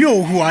out from there. You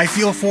know who I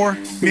feel for,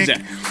 Nick?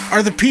 that?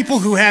 Are the people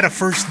who had a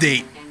first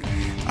date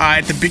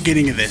at the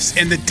beginning of this,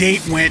 and the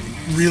date went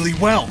really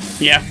well.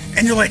 Yeah.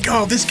 And you're like,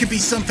 oh, this could be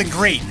something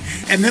great.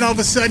 And then all of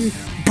a sudden,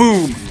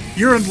 boom,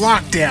 you're in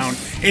lockdown,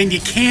 and you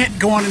can't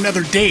go on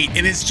another date,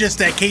 and it's just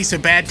that case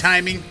of bad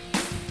timing.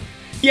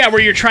 Yeah,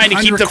 where you're trying to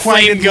keep the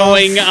flame Unrequited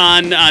going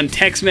love. on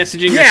text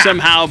messaging or Yeah.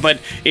 somehow, but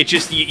it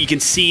just you can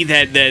see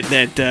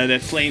that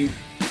flame.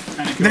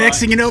 The next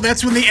thing you know,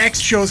 that's when the ex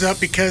shows up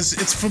because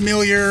it's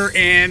familiar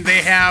and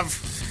they have,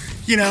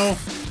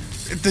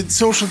 the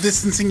social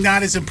distancing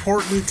not as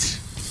important.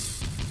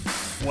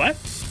 What?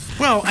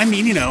 Well, I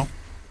mean,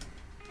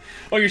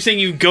 Oh, you're saying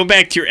you go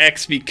back to your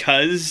ex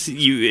because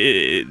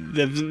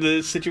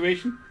the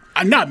situation?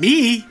 not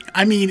me.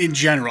 I mean, in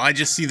general, I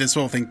just see this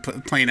whole thing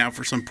playing out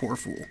for some poor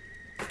fool.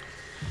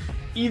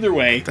 Either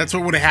way, That's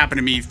what would have happened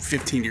to me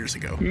 15 years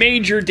ago.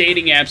 major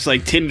dating apps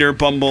like Tinder,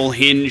 Bumble,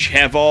 Hinge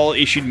have all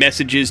issued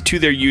messages to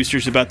their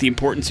users about the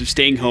importance of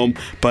staying home,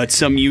 but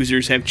some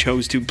users have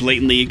chose to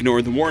blatantly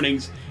ignore the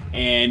warnings,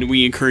 and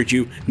we encourage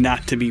you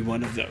not to be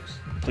one of those.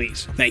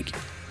 Please. Thank you.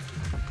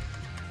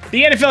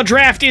 The NFL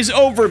draft is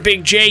over,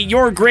 Big J.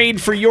 Your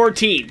grade for your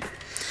team.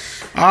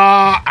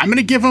 I'm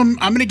gonna give him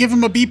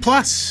a B+.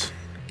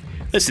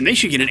 Listen, they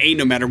should get an A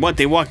no matter what.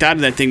 They walked out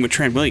of that thing with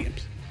Trent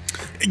Williams.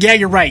 Yeah,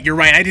 you're right.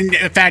 I didn't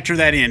factor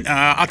that in.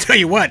 I'll tell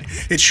you what,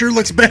 it sure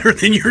looks better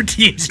than your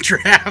team's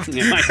draft.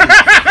 Yeah,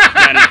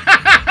 got an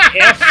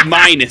F-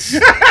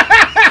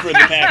 for the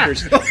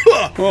Packers.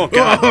 Oh,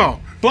 God. Oh,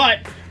 But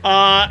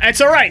it's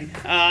all right.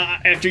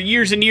 After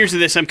years and years of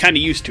this, I'm kind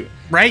of used to it.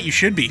 right, you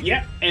should be.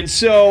 Yeah, and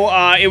so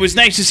it was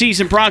nice to see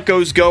some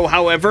Broncos go.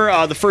 However,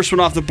 the first one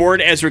off the board,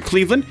 Ezra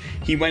Cleveland.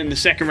 He went in the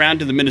second round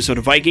to the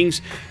Minnesota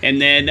Vikings.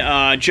 And then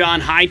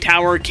John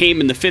Hightower came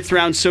in the fifth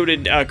round. So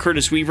did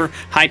Curtis Weaver.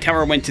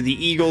 Hightower went to the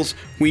Eagles.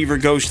 Weaver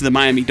goes to the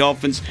Miami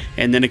Dolphins.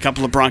 And then a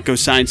couple of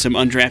Broncos signed some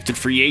undrafted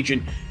free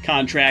agent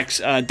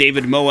contracts.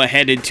 David Moa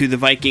headed to the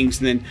Vikings.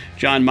 And then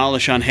John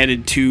Molishon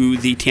headed to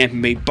the Tampa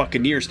Bay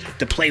Buccaneers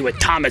to play with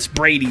Thomas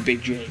Brady,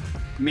 Big J.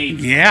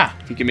 Maybe. Yeah.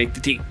 If he can make the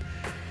team.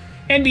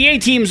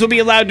 NBA teams will be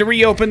allowed to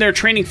reopen their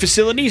training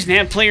facilities and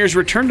have players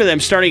return to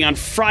them starting on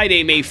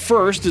Friday, May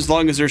 1st, as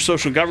long as their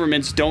local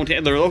governments don't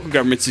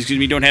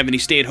have any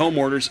stay-at-home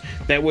orders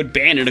that would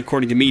ban it,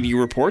 according to media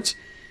reports.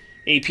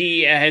 AP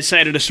has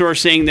cited a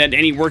source saying that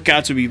any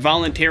workouts would be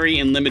voluntary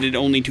and limited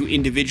only to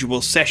individual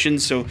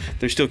sessions, so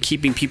they're still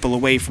keeping people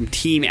away from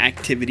team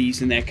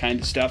activities and that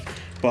kind of stuff,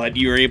 but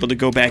you're able to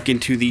go back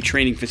into the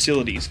training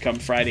facilities come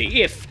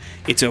Friday if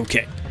it's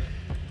okay.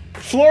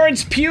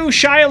 Florence Pugh,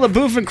 Shia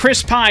LaBeouf, and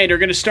Chris Pine are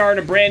going to star in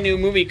a brand new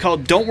movie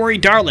called Don't Worry,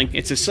 Darling.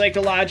 It's a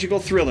psychological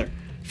thriller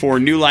for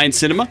New Line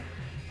Cinema.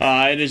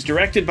 It is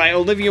directed by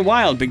Olivia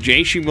Wilde, Big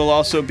J. She will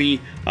also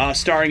be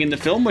starring in the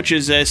film, which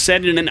is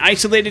set in an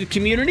isolated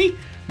community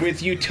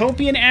with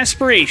utopian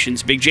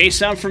aspirations. Big J,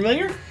 sound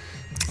familiar?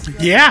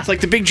 Yeah. It's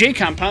like the Big J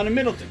compound in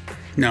Middleton.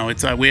 No,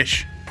 it's I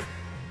wish.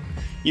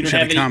 You don't Should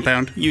have be any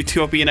compound.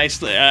 utopian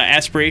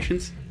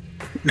aspirations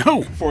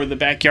No. for the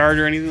backyard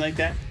or anything like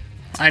that?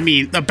 I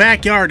mean, a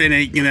backyard and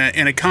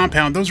a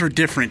compound, those are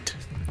different.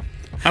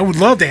 I would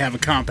love to have a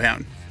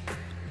compound.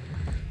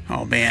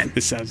 Oh, man.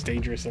 This sounds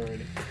dangerous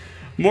already.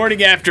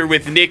 Morning After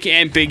with Nick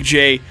and Big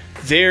J.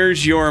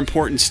 There's your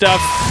important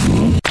stuff.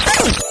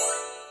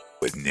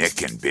 With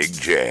Nick and Big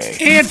J.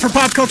 And for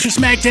Pop Culture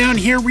Smackdown,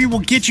 here we will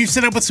get you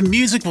set up with some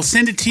music. We'll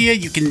send it to you.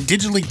 You can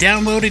digitally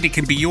download it. It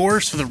can be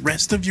yours for the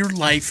rest of your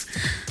life.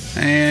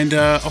 And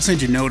I'll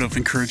send you a note of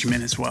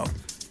encouragement as well.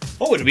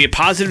 Oh, it'll be a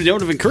positive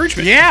note of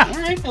encouragement. Yeah. All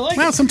right, I like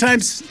Well, it.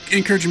 sometimes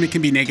encouragement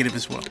can be negative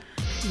as well.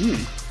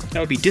 That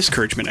would be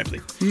discouragement, I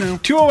believe. No.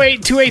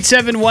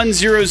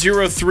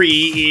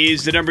 208-287-1003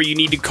 is the number you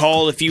need to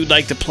call if you'd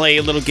like to play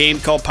a little game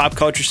called Pop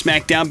Culture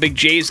Smackdown. Big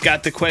J's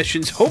got the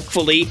questions.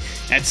 Hopefully,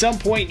 at some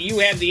point, you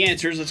have the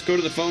answers. Let's go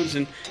to the phones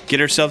and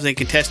get ourselves a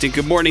contestant.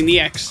 Good morning, the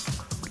X.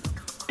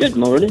 Good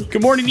morning.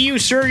 Good morning to you,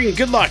 sir, and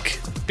good luck.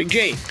 Big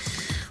J.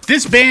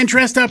 This band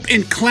dressed up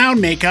in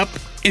clown makeup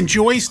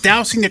enjoys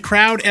dousing the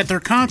crowd at their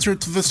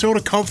concerts with a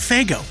soda called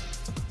Faygo.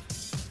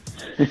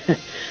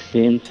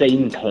 The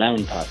Insane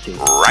Clown Posse.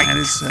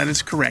 That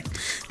is correct.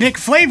 Nick,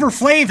 Flavor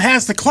Flav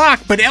has the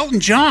clock, but Elton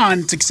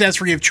John's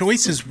accessory of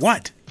choice is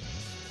what?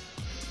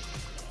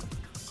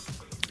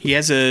 He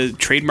has a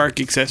trademark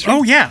accessory.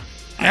 Oh, yeah.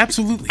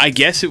 Absolutely. I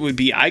guess it would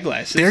be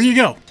eyeglasses. There you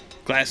go.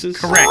 Glasses.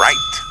 Correct. Right.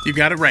 You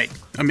got it right.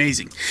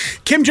 Amazing.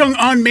 Kim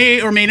Jong-un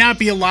may or may not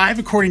be alive,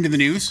 according to the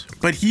news,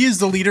 but he is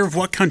the leader of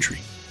what country?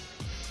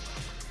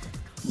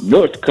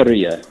 North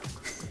Korea.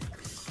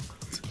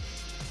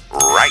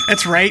 Right.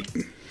 That's right.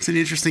 It's an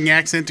interesting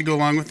accent to go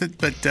along with it.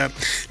 But,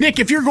 Nick,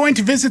 if you're going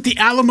to visit the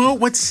Alamo,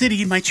 what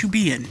city might you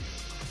be in?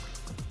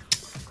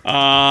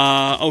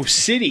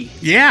 City.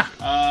 Yeah.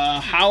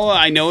 How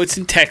I know it's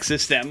in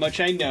Texas. That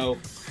much I know.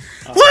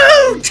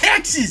 Woo!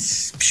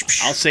 Texas! Psh,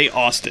 psh. I'll say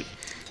Austin.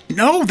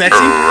 No, that's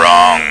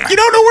Wrong. You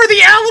don't know where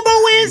the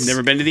Alamo is?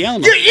 Never been to the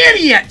Alamo. You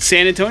idiot!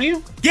 San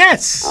Antonio?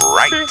 Yes.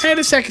 Right. I had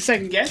a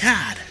second guess.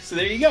 God. So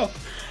there you go.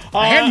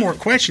 I had more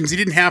questions. You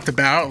didn't have to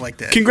bow out like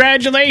that.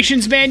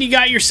 Congratulations, man. You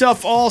got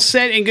yourself all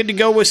set and good to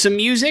go with some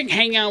music.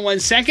 Hang on 1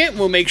 second.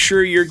 We'll make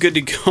sure you're good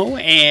to go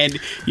and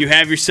you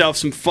have yourself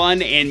some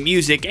fun and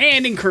music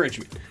and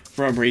encouragement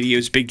from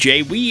Radio's Big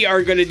J. We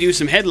are going to do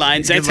some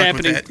headlines. Good That's luck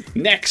with happening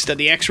that. next on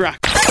the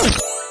X-Rock.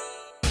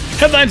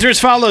 Headlines are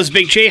as follows,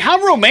 Big J. How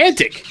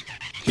romantic.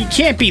 He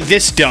can't be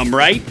this dumb,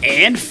 right?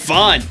 And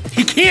fun.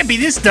 He can't be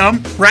this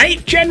dumb,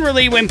 right?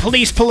 Generally, when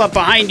police pull up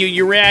behind you,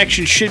 your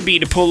reaction should be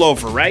to pull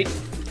over, right?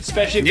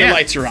 Especially if the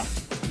lights are on.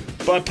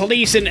 But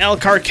police in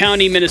Elkhart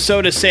County,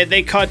 Minnesota said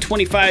they caught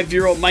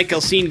 25-year-old Michael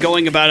Seen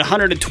going about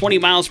 120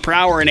 miles per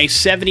hour in a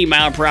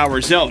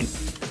 70-mile-per-hour zone.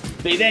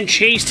 They then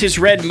chased his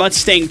red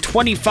Mustang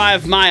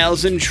 25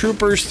 miles, and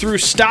troopers threw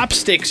stop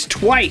sticks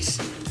twice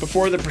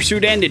before the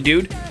pursuit ended,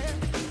 dude.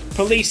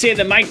 Police say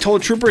that Mike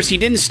told troopers he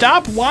didn't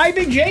stop. Why,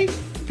 Big J?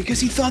 Because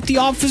he thought the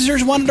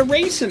officers wanted to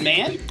race him,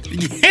 man.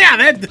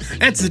 Yeah,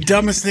 that's the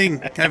dumbest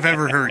thing I've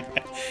ever heard.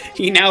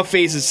 He now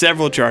faces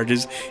several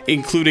charges,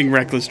 including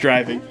reckless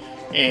driving.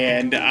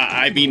 And,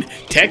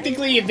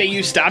 technically, if they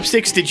use stop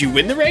sticks, did you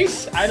win the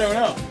race? I don't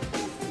know.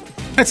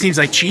 That seems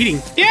like cheating.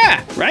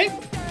 Yeah, right?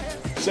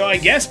 So I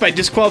guess by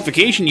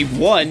disqualification, you've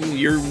won.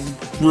 Your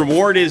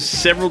reward is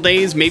several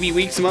days, maybe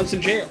weeks, months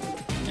in jail.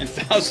 And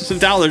thousands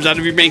of dollars out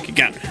of your bank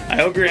account. I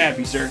hope you're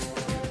happy, sir.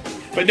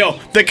 But no,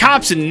 the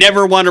cops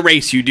never want to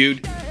race you,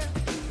 dude.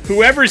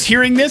 Whoever's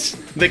hearing this,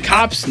 the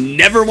cops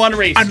never want to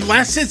race you.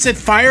 Unless it's at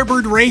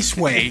Firebird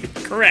Raceway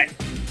Correct.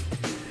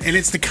 and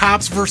it's the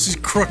cops versus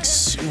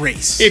crooks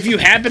race. If you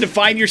happen to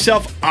find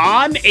yourself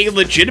on a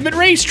legitimate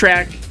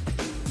racetrack,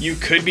 you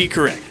could be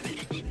correct.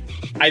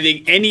 I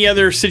think any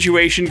other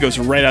situation goes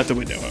right out the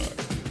window.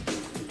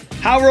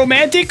 How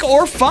romantic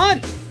or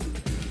fun?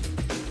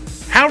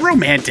 How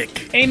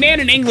romantic. A man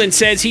in England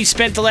says he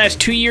spent the last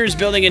 2 years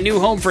building a new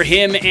home for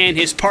him and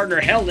his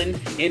partner Helen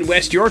in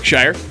West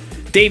Yorkshire.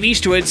 Dave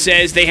Eastwood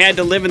says they had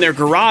to live in their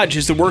garage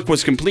as the work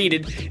was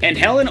completed, and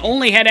Helen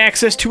only had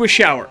access to a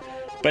shower.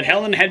 But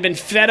Helen had been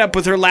fed up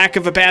with her lack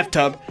of a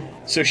bathtub,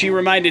 so she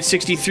reminded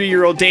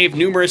 63-year-old Dave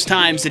numerous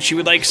times that she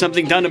would like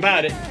something done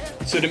about it.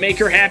 So to make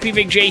her happy,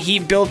 Big J, he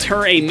built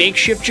her a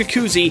makeshift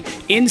jacuzzi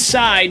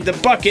inside the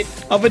bucket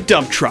of a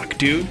dump truck,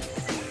 dude.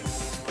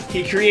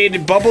 He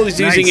created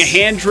bubbles using a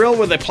hand drill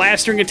with a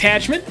plastering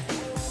attachment,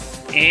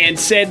 and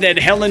said that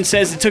Helen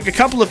says it took a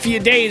couple of few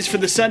days for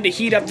the sun to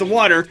heat up the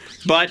water,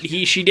 but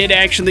she did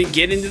actually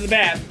get into the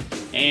bath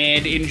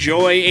and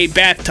enjoy a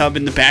bathtub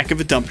in the back of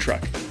a dump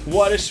truck.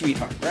 What a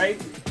sweetheart, right?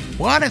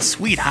 What a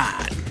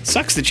sweetheart.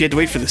 Sucks that you had to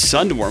wait for the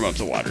sun to warm up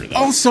the water, though.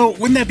 Also,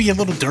 wouldn't that be a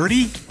little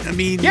dirty? I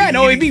mean... Yeah,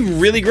 no, it'd be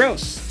really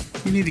gross.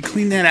 You need to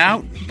clean that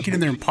out, get in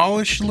there and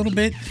polish a little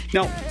bit.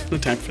 No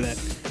time for that.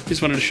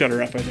 Just wanted to shut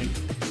her up, I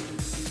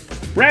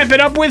think. Wrap it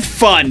up with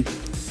fun.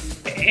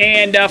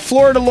 And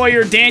Florida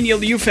lawyer Daniel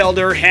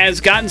Ufelder has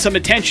gotten some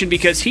attention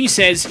because he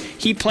says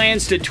he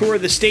plans to tour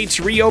the state's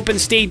reopened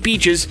state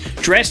beaches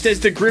dressed as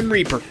the Grim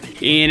Reaper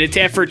in its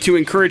effort to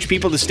encourage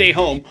people to stay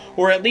home,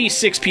 or at least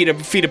 6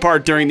 feet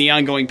apart during the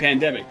ongoing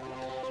pandemic.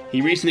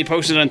 He recently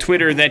posted on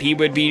Twitter that he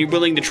would be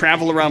willing to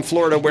travel around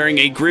Florida wearing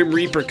a Grim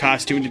Reaper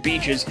costume to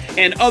beaches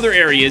and other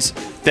areas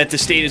that the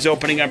state is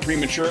opening up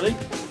prematurely.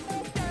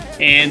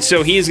 And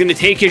so he is going to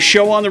take his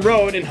show on the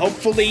road and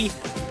hopefully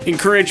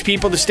encourage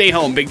people to stay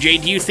home. Big J,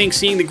 do you think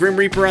seeing the Grim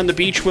Reaper on the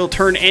beach will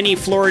turn any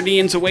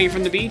Floridians away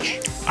from the beach?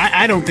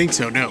 I don't think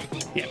so, no.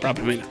 Yeah,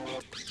 probably not.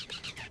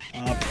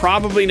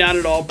 Probably not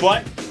at all,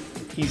 but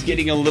he's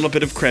getting a little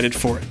bit of credit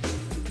for it.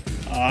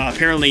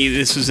 Apparently,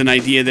 this was an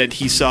idea that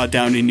he saw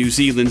down in New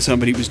Zealand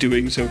somebody was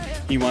doing, so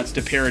he wants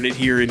to parrot it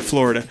here in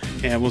Florida,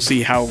 and we'll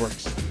see how it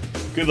works.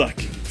 Good luck.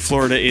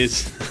 Florida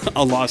is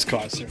a lost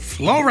cause, sir.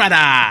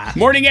 Florida!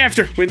 Morning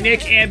After with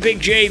Nick and Big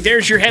J.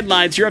 There's your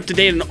headlines. You're up to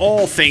date on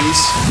all things.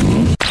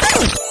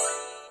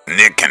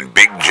 Nick and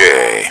Big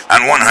J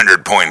on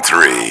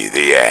 100.3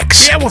 The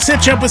X. Yeah, we'll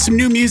set you up with some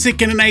new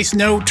music and a nice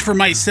note for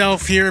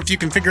myself here if you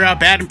can figure out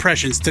bad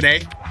impressions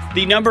today.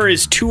 The number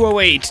is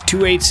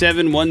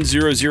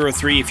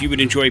 208-287-1003 if you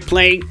would enjoy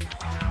playing.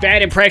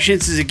 Bad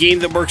Impressions is a game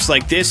that works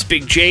like this.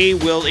 Big J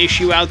will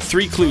issue out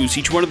 3 clues.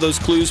 Each one of those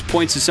clues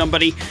points to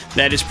somebody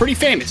that is pretty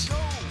famous.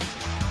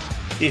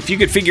 If you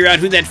could figure out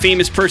who that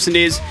famous person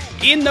is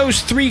in those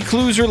 3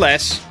 clues or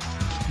less,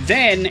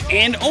 then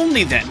and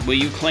only then will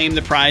you claim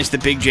the prize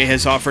that Big J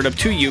has offered up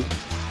to you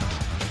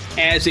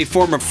as a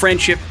form of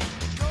friendship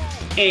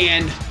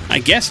and, I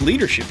guess,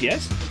 leadership,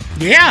 yes?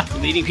 Yeah,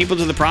 Leading people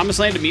to the promised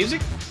land of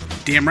music?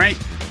 damn right.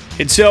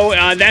 And so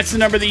that's the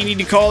number that you need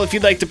to call if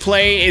you'd like to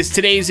play. Is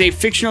today's a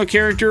fictional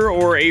character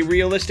or a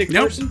realistic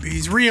Nope, person?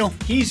 he's real.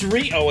 He's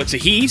Oh, it's a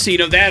he, so you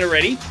know that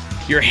already.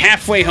 You're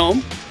halfway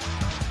home.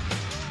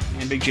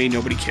 And Big J,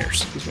 nobody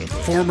cares. Is what it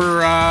was.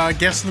 Former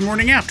guest of the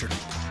morning after.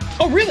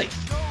 Oh, really?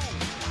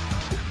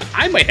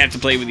 I might have to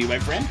play with you, my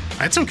friend.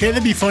 That's okay,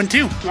 that'd be fun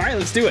too. All right,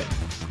 let's do it.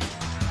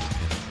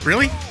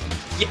 Really?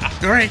 Yeah.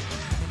 All right.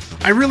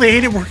 I really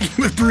hated working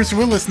with Bruce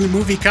Willis in the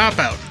movie Cop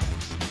Out.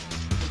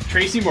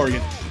 Tracy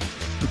Morgan.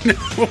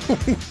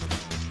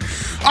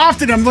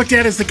 Often I'm looked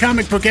at as the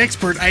comic book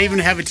expert. I even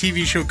have a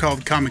TV show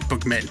called Comic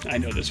Book Men. I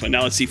know this one.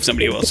 Now let's see if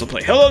somebody else will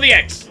play. Hello, the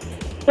X.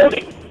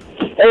 Hey,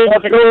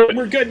 how's it going?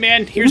 We're good,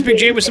 man. Here's Big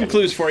J with some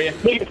clues for you.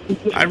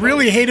 I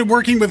really hated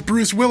working with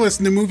Bruce Willis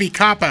in the movie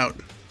Cop Out.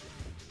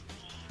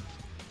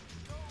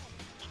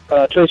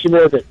 Tracy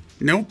Morgan.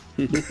 Nope.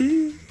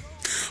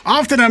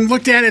 Often I'm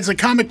looked at as a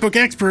comic book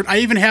expert. I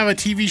even have a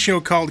TV show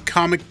called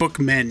Comic Book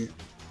Men.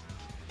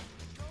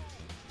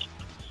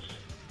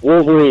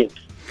 Wolverine.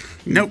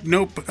 Nope.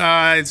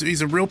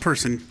 He's a real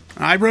person.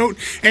 I wrote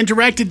and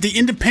directed the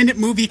independent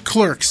movie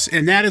Clerks,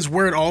 and that is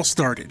where it all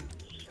started.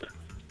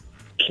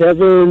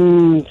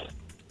 Kevin.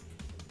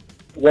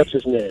 What's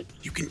his name?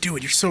 You can do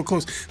it. You're so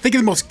close. Think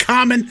of the most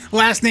common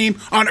last name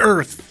on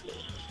Earth.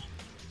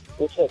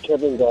 What's that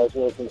Kevin guy's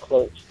name from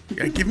Clerks?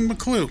 Give him a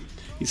clue.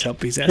 He's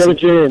Kevin asking.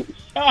 James.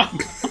 Oh,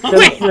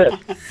 Kevin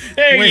Smith.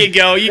 there Wait. you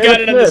go. You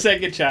got it on the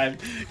second time.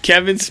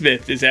 Kevin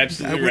Smith is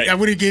absolutely right. I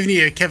would have given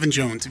you a Kevin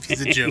Jones if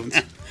he's a Jones.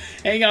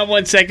 Hang on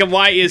one second.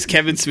 Why is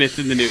Kevin Smith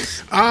in the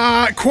news?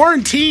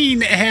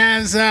 Quarantine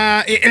has,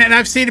 and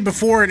I've stated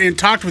before and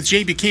talked with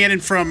Jay Buchanan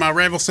from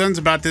Rival Sons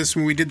about this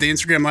when we did the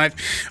Instagram Live,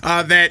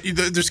 that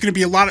there's going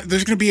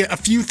to be a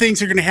few things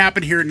that are going to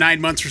happen here in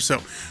 9 months or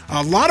so.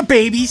 A lot of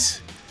babies.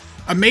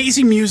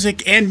 Amazing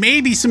music and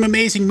maybe some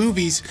amazing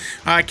movies.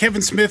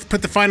 Kevin Smith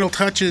put the final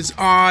touches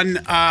on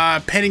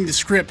penning the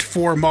script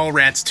for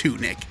Mallrats 2,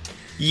 Nick.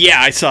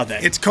 Yeah, I saw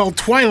that. It's called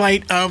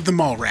Twilight of the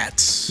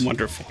Mallrats.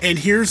 Wonderful. And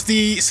here's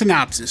the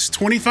synopsis.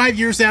 25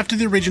 years after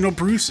the original,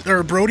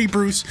 Brody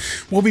Bruce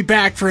will be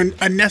back for an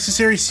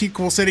unnecessary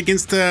sequel set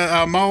against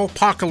the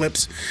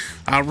Mall-pocalypse.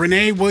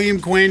 Renee, William,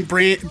 Gwen,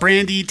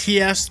 Brandy,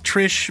 T.S.,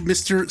 Trish,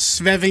 Mr.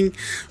 Sveving,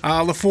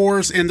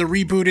 LaForce, and the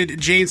rebooted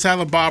Jay and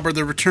Silent Bob are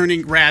the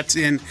returning rats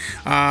in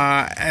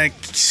a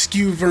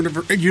skew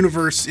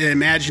universe,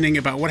 imagining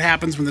about what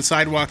happens when the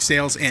sidewalk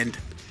sales end.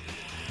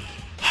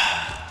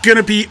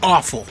 Gonna be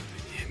awful.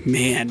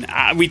 Man,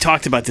 we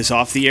talked about this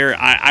off the air.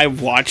 I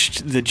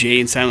watched the Jay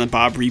and Silent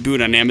Bob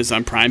reboot on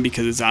Amazon Prime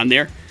because it's on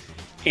there.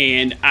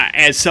 And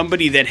as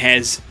somebody that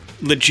has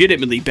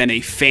legitimately been a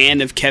fan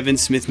of Kevin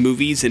Smith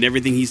movies and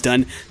everything he's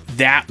done,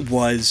 that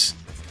was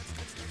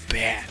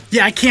bad.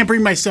 Yeah, I can't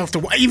bring myself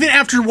to... Even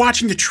after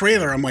watching the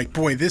trailer, I'm like,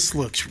 boy, this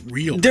looks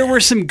real. There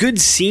were some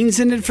good scenes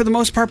in it for the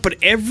most part, but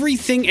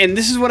everything... And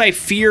this is what I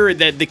fear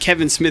that the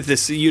Kevin Smith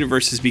this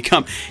universe has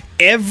become.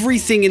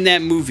 Everything in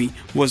that movie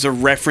was a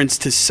reference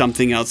to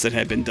something else that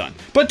had been done.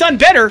 But done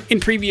better in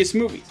previous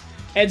movies.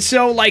 And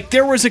so, like,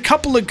 there was a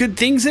couple of good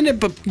things in it,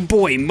 but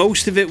boy,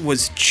 most of it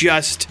was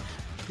just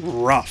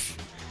rough.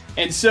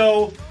 And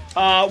so,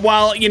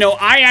 while,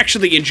 I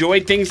actually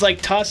enjoyed things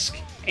like Tusk...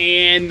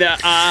 And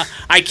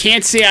I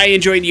can't say I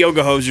enjoyed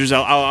Yoga Hosers.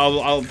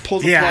 I'll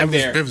pull the plug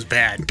there. It was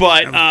bad.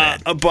 But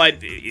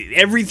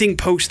everything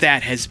post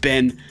that has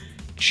been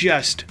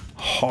just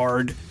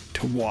hard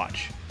to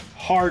watch.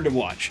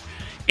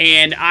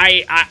 And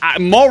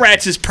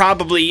Mallrats is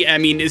probably, I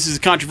mean, this is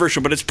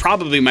controversial, but it's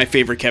probably my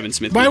favorite Kevin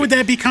Smith movie. Why would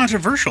that be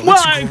controversial? Well,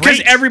 It's because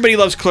great. everybody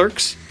loves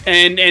Clerks,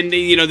 and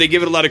they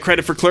give it a lot of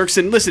credit for Clerks.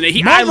 And listen,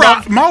 I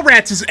love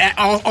Mallrats is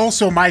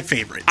also my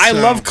favorite. I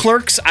so. love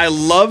Clerks. I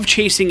love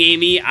Chasing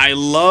Amy. I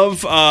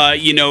love,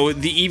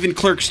 even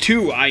Clerks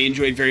 2 I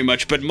enjoyed very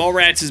much. But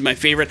Mallrats is my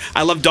favorite.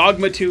 I love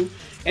Dogma 2.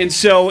 And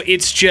so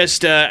it's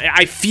just,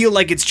 I feel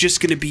like it's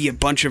just going to be a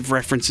bunch of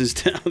references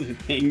to other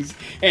things.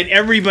 And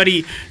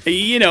everybody,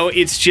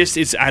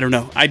 I don't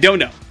know. I don't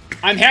know.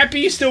 I'm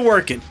happy he's still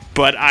working.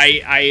 But I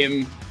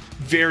am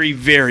very,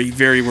 very,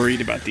 very worried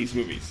about these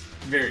movies.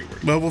 Very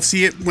worried. Well, we'll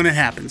see it when it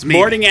happens. Maybe.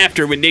 Morning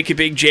After with Nick and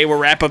Big J. We'll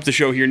wrap up the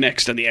show here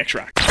next on the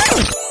X-Rock.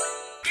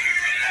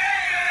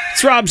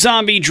 It's Rob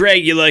Zombie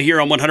Dragula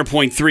here on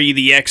 100.3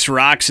 The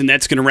X-Rocks, and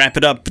that's going to wrap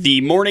it up. The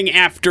Morning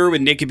After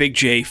with Nick and Big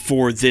J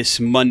for this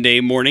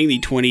Monday morning, the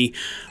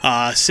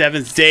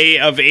 27th day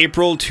of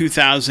April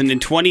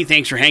 2020.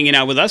 Thanks for hanging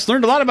out with us.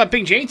 Learned a lot about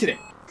Big J today.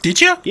 Did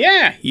you?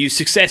 Yeah, you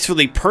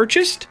successfully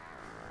purchased,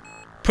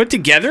 put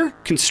together,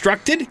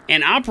 constructed,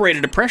 and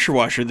operated a pressure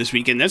washer this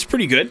weekend. That's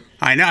pretty good.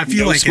 I know. I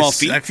feel No like small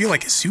feat. I feel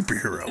like a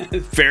superhero.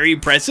 Very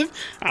impressive.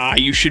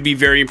 You should be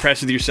very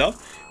impressed with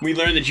yourself. We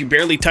learned that you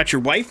barely touch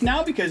your wife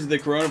now because of the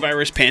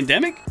coronavirus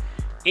pandemic.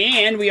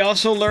 And we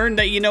also learned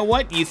that, you know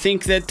what? You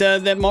think that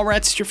that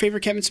Mallrats is your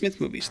favorite Kevin Smith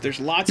movies. There's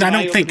lots of I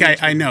don't think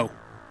I know.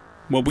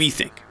 Well, we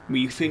think.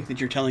 We think that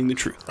you're telling the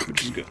truth,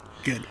 which is good.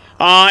 Good.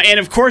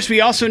 And, of course,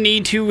 we also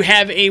need to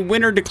have a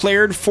winner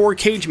declared for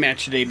Cage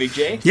Match today, Big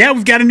J. Yeah,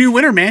 we've got a new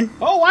winner, man.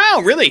 Oh,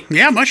 wow. Really?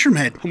 Yeah,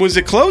 Mushroomhead. Was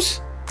it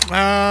close?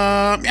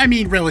 I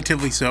mean,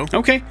 relatively so.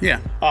 Okay. Yeah.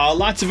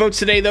 Lots of votes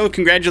today, though.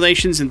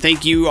 Congratulations, and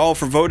thank you all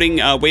for voting.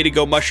 Way to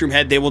go,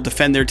 Mushroomhead. They will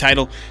defend their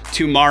title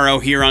tomorrow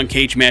here on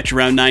Cage Match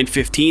around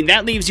 9:15.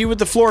 That leaves you with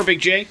the floor, Big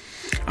J.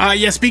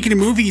 Speaking of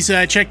movies,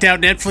 checked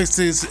out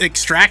Netflix's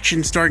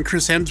Extraction starring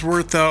Chris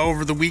Hemsworth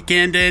over the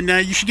weekend, and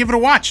you should give it a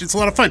watch. It's a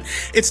lot of fun.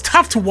 It's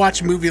tough to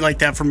watch a movie like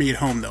that for me at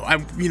home, though.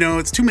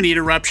 It's too many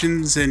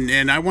interruptions,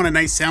 and I want a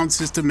nice sound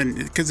system, and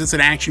because it's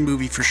an action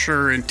movie for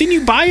sure. And Didn't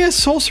you buy a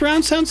whole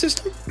surround sound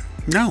system?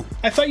 no,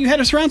 I thought you had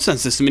a surround sound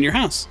system in your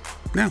house.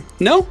 no,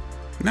 No?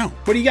 no.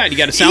 What do you got? You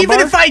got a sound Even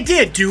bar? if I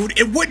did, dude,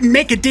 it wouldn't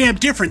make a damn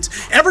difference.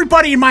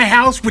 Everybody in my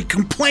house would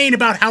complain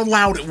about how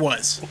loud it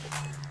was.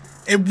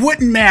 It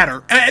wouldn't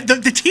matter.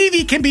 The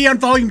TV can be on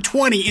volume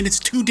 20 and it's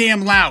too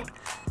damn loud.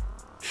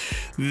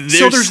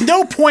 So there's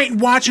no point in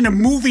watching a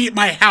movie at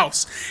my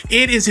house.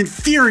 It is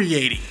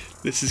infuriating.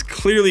 This is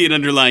clearly an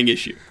underlying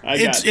issue.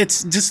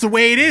 It's just the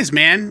way it is,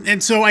 man.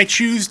 And so I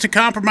choose to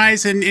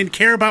compromise and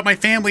care about my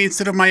family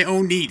instead of my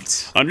own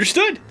needs.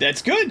 Understood.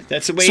 That's good.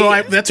 That's the way. So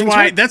things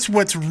work. that's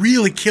what's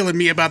really killing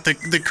me about the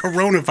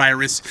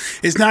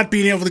coronavirus is not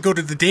being able to go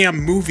to the damn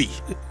movie.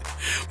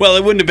 Well,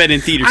 it wouldn't have been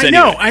in theaters I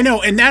anyway.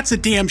 know, and that's a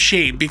damn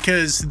shame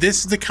because this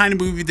is the kind of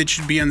movie that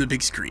should be on the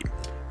big screen.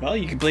 Well,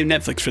 you can blame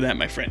Netflix for that,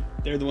 my friend.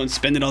 They're the ones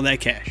spending all that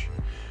cash.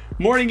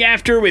 Morning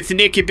After with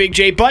Nick and Big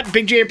J. But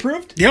Big J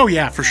approved? Oh,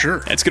 yeah, for sure.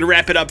 That's going to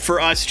wrap it up for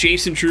us.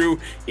 Jason Drew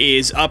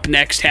is up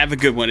next. Have a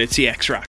good one. It's the X-Rock.